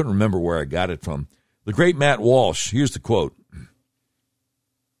show, and I couldn't remember where I got it from. The great Matt Walsh, here's the quote.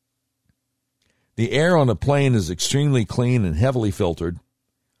 The air on a plane is extremely clean and heavily filtered.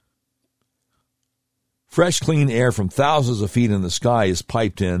 Fresh, clean air from thousands of feet in the sky is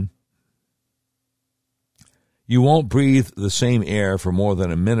piped in. You won't breathe the same air for more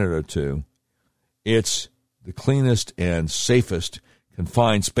than a minute or two. It's the cleanest and safest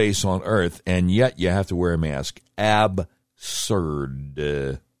confined space on Earth, and yet you have to wear a mask. Absurd.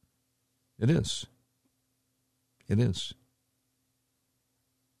 It is. It is.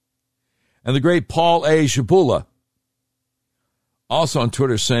 And the great Paul A. Shabula, also on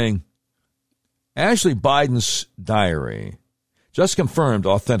Twitter, saying, Ashley Biden's diary, just confirmed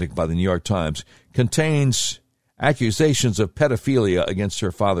authentic by the New York Times, contains accusations of pedophilia against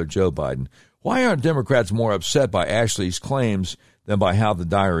her father, Joe Biden. Why aren't Democrats more upset by Ashley's claims than by how the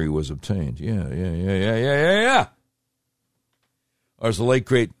diary was obtained? Yeah. Or as the late,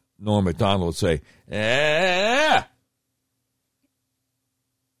 great Norm Macdonald would say,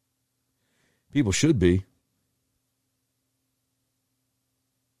 People should be.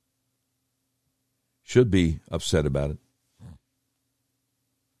 Should be upset about it.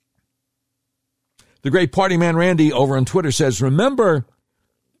 The great party man Randy over on Twitter says, remember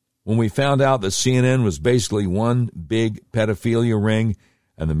when we found out that CNN was basically one big pedophilia ring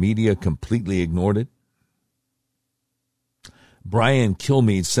and the media completely ignored it? Brian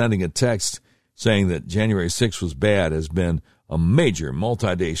Kilmeade sending a text saying that January 6th was bad has been a major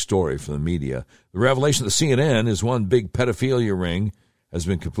multi-day story for the media. The revelation that CNN is one big pedophilia ring has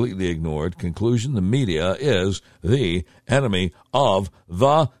been completely ignored. Conclusion, the media is the enemy of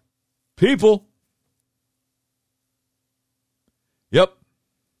the people. Yep.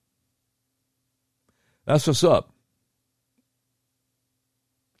 That's what's up.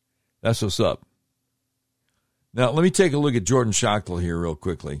 That's what's up. Now, let me take a look at Jordan Schachtel here real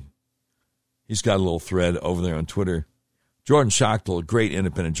quickly. He's got a little thread over there on Twitter. Jordan Schachtel, a great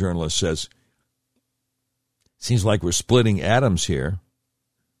independent journalist, says, seems like we're splitting atoms here.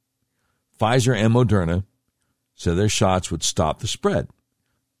 Pfizer and Moderna said their shots would stop the spread.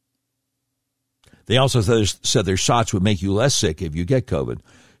 They also said their shots would make you less sick if you get COVID.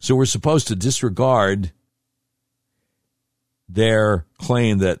 So we're supposed to disregard their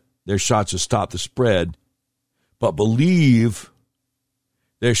claim that their shots will stop the spread, but believe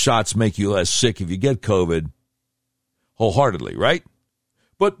their shots make you less sick if you get COVID wholeheartedly, right?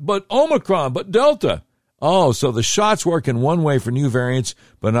 But Omicron, but Delta. Oh, so the shots work in one way for new variants,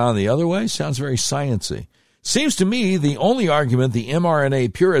 but not in the other way? Sounds very sciencey. Seems to me the only argument the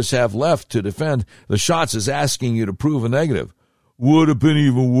mRNA purists have left to defend the shots is asking you to prove a negative. Would have been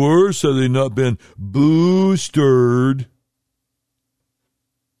even worse had they not been boosted.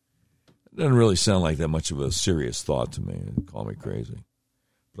 It doesn't really sound like that much of a serious thought to me. Call me crazy.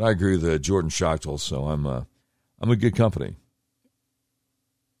 But I agree with Jordan Schachtel, so I'm a good company,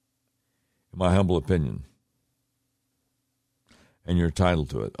 in my humble opinion. And you're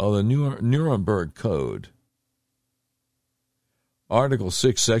entitled to it. Oh, the Nuremberg Code. Article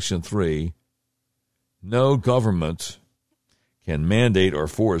 6, Section 3. No government can mandate or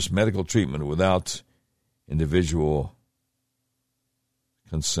force medical treatment without individual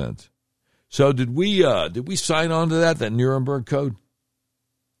consent. So did we sign on to that Nuremberg Code?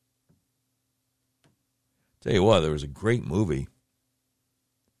 Tell you what, there was a great movie.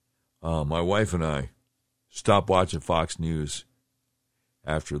 My wife and I stopped watching Fox News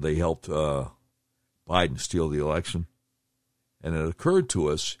after they helped Biden steal the election. And it occurred to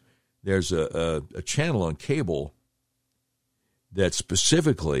us there's a channel on cable that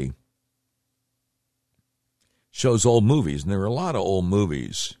specifically shows old movies. And there are a lot of old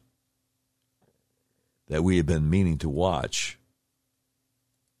movies that we have been meaning to watch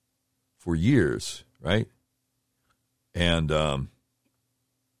for years, right? And now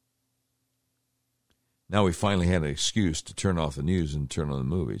we finally had an excuse to turn off the news and turn on the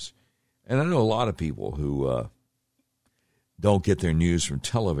movies. And I know a lot of people who don't get their news from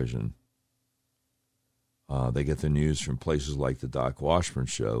television. They get their news from places like the Doc Washburn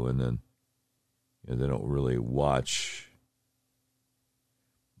Show, and then they don't really watch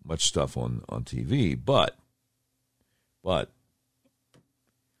much stuff on TV. But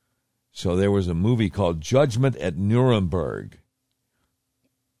so there was a movie called Judgment at Nuremberg.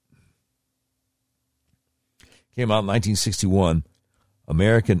 Came out in 1961.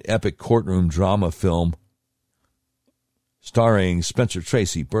 American epic courtroom drama film starring Spencer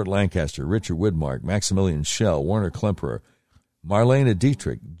Tracy, Burt Lancaster, Richard Widmark, Maximilian Schell, Werner Klemperer, Marlena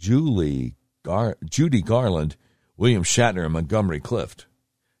Dietrich, Judy Garland, William Shatner, and Montgomery Clift.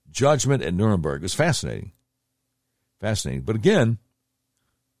 Judgment at Nuremberg was fascinating. Fascinating. But again,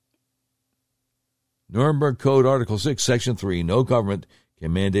 Nuremberg Code Article 6, Section 3, no government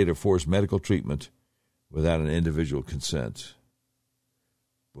can mandate or force medical treatment without an individual consent.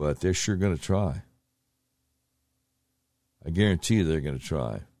 But they're sure going to try. I guarantee you they're going to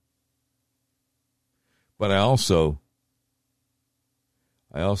try. But I also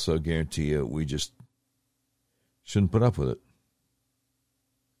guarantee you we just shouldn't put up with it.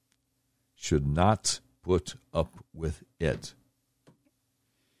 Should not put up with it.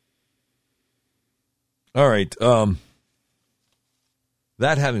 All right.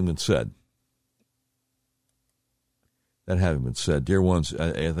 That having been said, dear ones,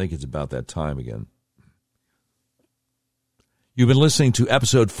 I think it's about that time again. You've been listening to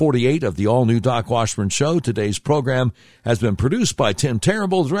episode 48 of the all-new Doc Washburn Show. Today's program has been produced by Tim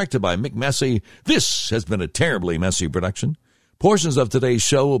Terrible, directed by Mick Messy. This has been a terribly messy production. Portions of today's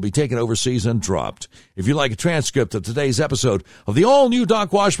show will be taken overseas and dropped. If you'd like a transcript of today's episode of the all-new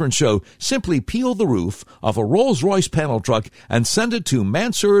Doc Washburn Show, simply peel the roof off a Rolls-Royce panel truck and send it to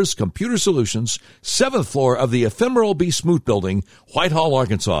Mansour's Computer Solutions, 7th floor of the ephemeral B. Smoot Building, Whitehall,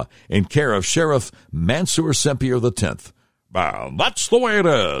 Arkansas, in care of Sheriff Mansour Sempier X. That's the way it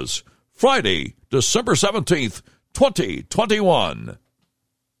is. Friday, December 17th, 2021.